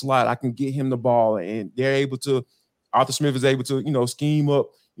in that slot, I can get him the ball, and they're able to. Arthur Smith is able to, scheme up,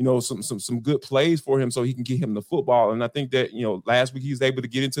 some good plays for him so he can get him the football. And I think that, last week he was able to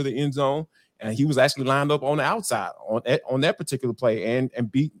get into the end zone, and he was actually lined up on the outside on that particular play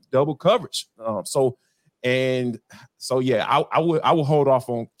and beat double coverage. So yeah, I would hold off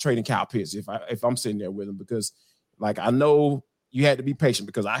on trading Kyle Pitts if I'm sitting there with him, because like I know you had to be patient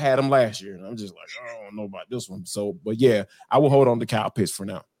because I had him last year and I'm just like, I don't know about this one. So, but yeah, I will hold on to Kyle Pitts for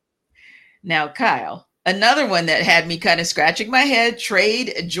now. Now, Kyle, another one that had me kind of scratching my head,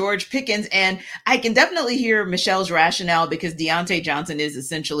 trade George Pickens. And I can definitely hear Michelle's rationale because Deontay Johnson is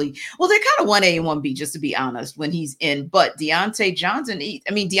essentially, well, they're kind of 1A and 1B, just to be honest, when he's in. But Deontay Johnson,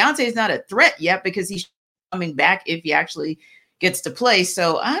 Deontay is not a threat yet because he's coming back if he actually gets to play.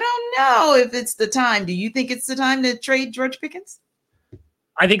 So I don't know if it's the time. Do you think it's the time to trade George Pickens?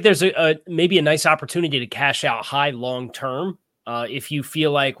 I think there's maybe a nice opportunity to cash out high long term. If you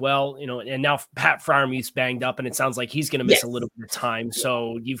feel like, well, and now Pat Freiermuth's banged up and it sounds like he's going to miss a little bit of time.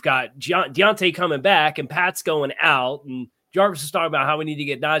 So you've got Deontay coming back and Pat's going out, and Jarvis is talking about how we need to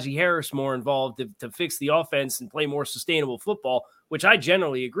get Najee Harris more involved to fix the offense and play more sustainable football, which I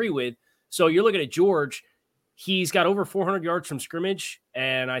generally agree with. So you're looking at George. He's got over 400 yards from scrimmage,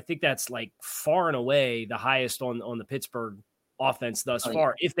 and I think that's like far and away the highest on the Pittsburgh offense thus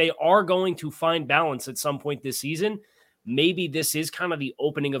far. If they are going to find balance at some point this season, maybe this is kind of the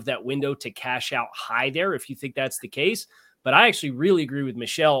opening of that window to cash out high there if you think that's the case. But I actually really agree with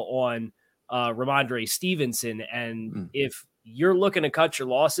Michelle on Ramondre Stevenson. And if you're looking to cut your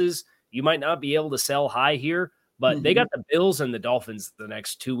losses, you might not be able to sell high here. But they got the Bills and the Dolphins the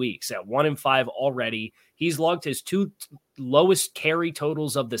next 2 weeks at 1-5 already. He's logged his 2 lowest carry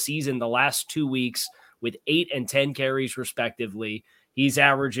totals of the season the last 2 weeks with 8 and 10 carries respectively. He's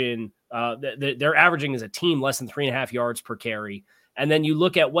averaging they're averaging as a team less than 3.5 yards per carry. And then you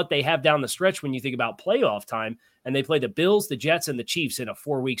look at what they have down the stretch when you think about playoff time, and they play the Bills, the Jets, and the Chiefs in a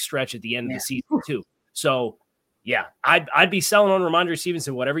 4-week stretch at the end of the season too. So yeah, I'd be selling on Ramondre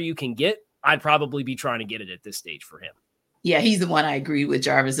Stevenson, whatever you can get. I'd probably be trying to get it at this stage for him. Yeah, he's the one I agree with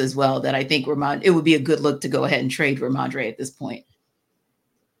Jarvis as well, that I think it would be a good look to go ahead and trade Ramondre at this point.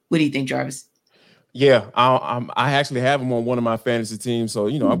 What do you think, Jarvis? Yeah, I actually have him on one of my fantasy teams. So,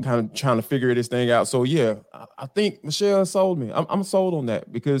 I'm kind of trying to figure this thing out. So, yeah, I think Michelle sold me. I'm sold on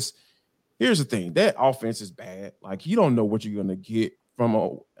that because here's the thing. That offense is bad. Like, you don't know what you're going to get from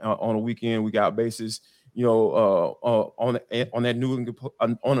on a week-in, week-out basis. On a New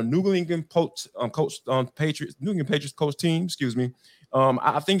England Patriots coach team. Excuse me.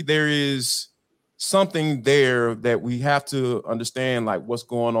 I think there is something there that we have to understand, like what's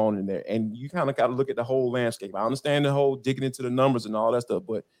going on in there, and you kind of got to look at the whole landscape. I understand the whole digging into the numbers and all that stuff,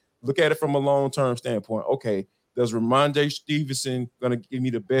 but look at it from a long-term standpoint. Okay, does Ramondre Stevenson going to give me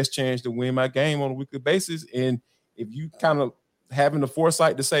the best chance to win my game on a weekly basis? And if you kind of having the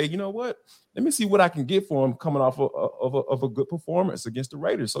foresight to say, you know what, let me see what I can get for him coming off of a good performance against the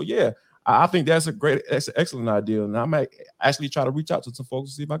Raiders. So yeah, I think that's an excellent idea, and I might actually try to reach out to some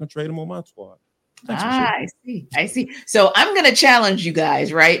folks to see if I can trade him on my squad. I see. So I'm going to challenge you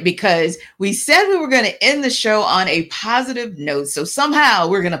guys, right? Because we said we were going to end the show on a positive note. So somehow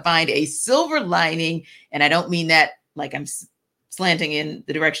we're going to find a silver lining. And I don't mean that like I'm slanting in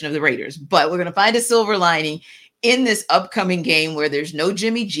the direction of the Raiders, but we're going to find a silver lining in this upcoming game where there's no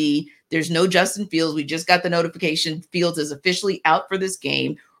Jimmy G, there's no Justin Fields. We just got the notification Fields is officially out for this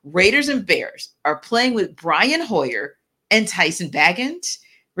game. Raiders and Bears are playing with Brian Hoyer and Tyson Bagent,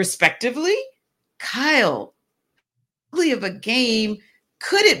 respectively. Kyle, of a game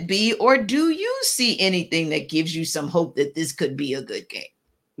could it be, or do you see anything that gives you some hope that this could be a good game?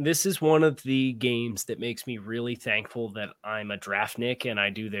 This is one of the games that makes me really thankful that I'm a draftnik and I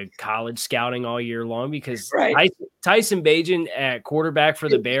do the college scouting all year long, because Tyson Bagent at quarterback for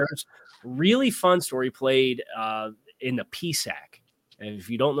the Bears, really fun story, played in the PSAC. And if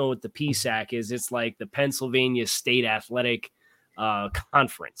you don't know what the PSAC is, it's like the Pennsylvania State Athletic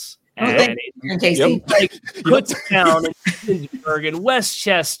Conference. And it like puts down in Pittsburgh and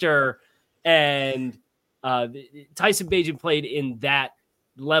Westchester, and Tyson Bagent played in that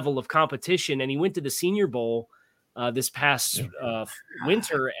level of competition, and he went to the Senior Bowl this past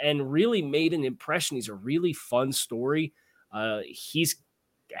winter and really made an impression. He's a really fun story. He's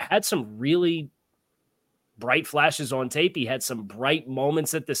had some really bright flashes on tape. He had some bright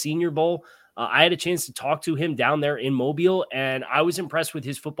moments at the Senior Bowl. I had a chance to talk to him down there in Mobile, and I was impressed with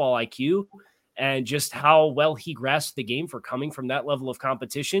his football IQ and just how well he grasped the game for coming from that level of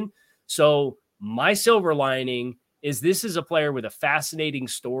competition. So my silver lining is this is a player with a fascinating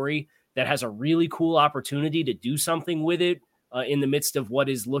story that has a really cool opportunity to do something with it in the midst of what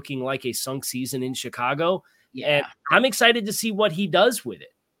is looking like a sunk season in Chicago. Yeah. And I'm excited to see what he does with it.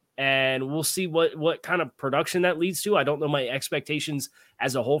 And we'll see what kind of production that leads to. I don't know my expectations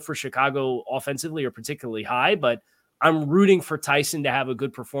as a whole for Chicago offensively are particularly high, but I'm rooting for Tyson to have a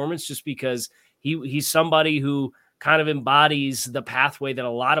good performance just because he's somebody who kind of embodies the pathway that a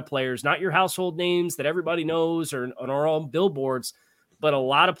lot of players, not your household names that everybody knows or on our own billboards, but a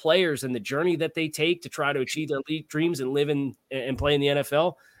lot of players and the journey that they take to try to achieve their elite dreams and live in and play in the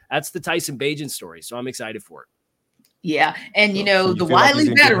NFL. That's the Tyson Bagent story. So I'm excited for it. Yeah. And, you know, the wily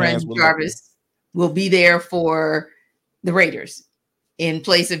veteran, Jarvis, will be there for the Raiders in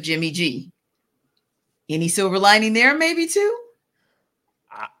place of Jimmy G. Any silver lining there, maybe too?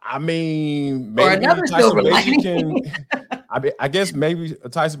 I mean, maybe or another silver lining. I guess maybe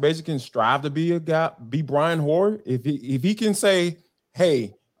Tyson Bagent can strive to be a guy, be Brian Hoyer. If he can say,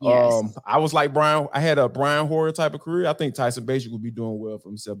 hey, yes. I was like Brian, I had a Brian Hoyer type of career, I think Tyson Bagent would be doing well for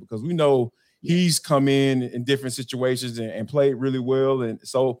himself, because we know he's come in different situations and played really well. And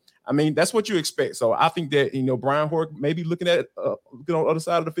so, I mean, that's what you expect. So I think that, you know, Brian Hoyer maybe looking on the other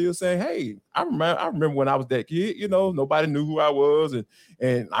side of the field saying, hey, I remember when I was that kid, you know, nobody knew who I was.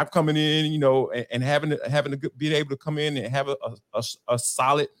 And I'm coming in, you know, and having a good, being able to come in and have a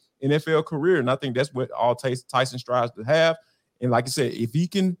solid NFL career. And I think that's what all Tyson strives to have. And like I said, if he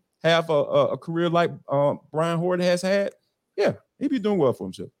can have a career like Brian Hoyer has had, yeah, he'd be doing well for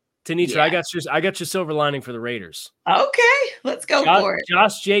himself. Tanisha, yeah. I got your silver lining for the Raiders. Okay, let's go for it.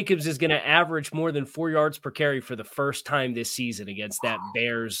 Josh Jacobs is going to average more than 4 yards per carry for the first time this season against that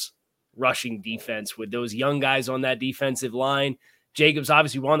Bears rushing defense with those young guys on that defensive line. Jacobs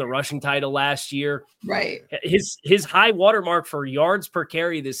obviously won the rushing title last year. Right. His high watermark for yards per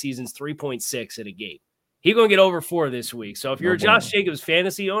carry this season is 3.6 at a game. He's going to get over 4 this week. So if you're a Josh Jacobs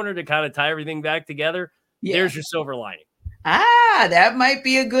fantasy owner to kind of tie everything back together, there's your silver lining. That might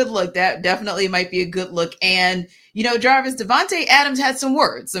be a good look. That definitely might be a good look. And, you know, Jarvis, Devontae Adams had some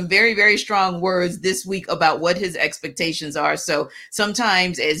words, some very, very strong words this week about what his expectations are. So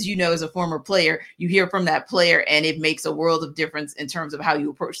sometimes, as you know, as a former player, you hear from that player and it makes a world of difference in terms of how you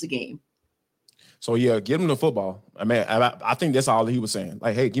approach the game. So, yeah, give him the football. I mean, I think that's all he was saying.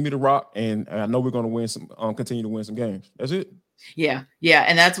 Like, hey, give me the rock, and I know we're going to win some, continue to win some games. That's it. Yeah.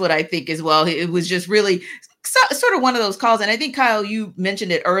 And that's what I think as well. It was just really sort of one of those calls. And I think, Kyle, you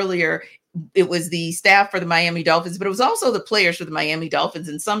mentioned it earlier. It was the staff for the Miami Dolphins, but it was also the players for the Miami Dolphins.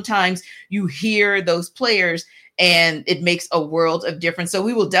 And sometimes you hear those players and it makes a world of difference. So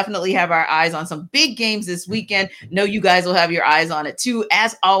we will definitely have our eyes on some big games this weekend. Know you guys will have your eyes on it too.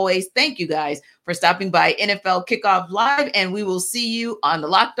 As always, thank you guys for stopping by NFL Kickoff Live, and we will see you on the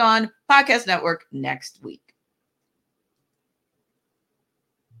Locked On Podcast Network next week.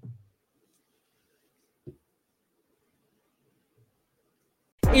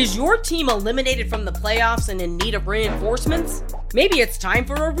 Is your team eliminated from the playoffs and in need of reinforcements? Maybe it's time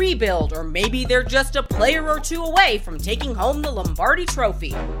for a rebuild, or maybe they're just a player or two away from taking home the Lombardi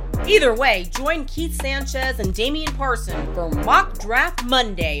Trophy. Either way, join Keith Sanchez and Damian Parson for Mock Draft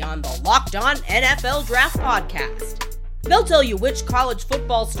Monday on the Locked On NFL Draft Podcast. They'll tell you which college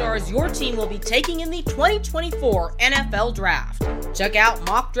football stars your team will be taking in the 2024 NFL Draft. Check out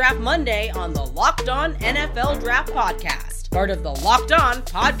Mock Draft Monday on the Locked On NFL Draft Podcast, part of the Locked On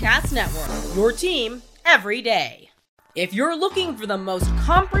Podcast Network, your team every day. If you're looking for the most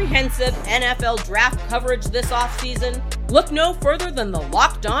comprehensive NFL draft coverage this offseason, Look no further than the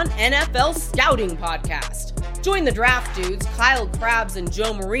Locked On NFL Scouting Podcast. Join the draft dudes, Kyle Krabs and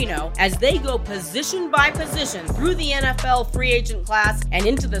Joe Marino, as they go position by position through the NFL free agent class and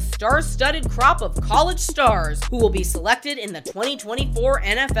into the star-studded crop of college stars who will be selected in the 2024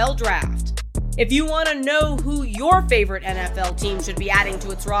 NFL Draft. If you want to know who your favorite NFL team should be adding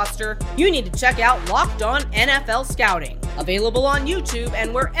to its roster, you need to check out Locked On NFL Scouting, available on YouTube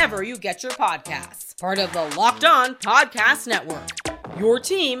and wherever you get your podcasts. Part of the Locked On Podcast Network, your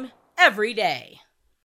team every day.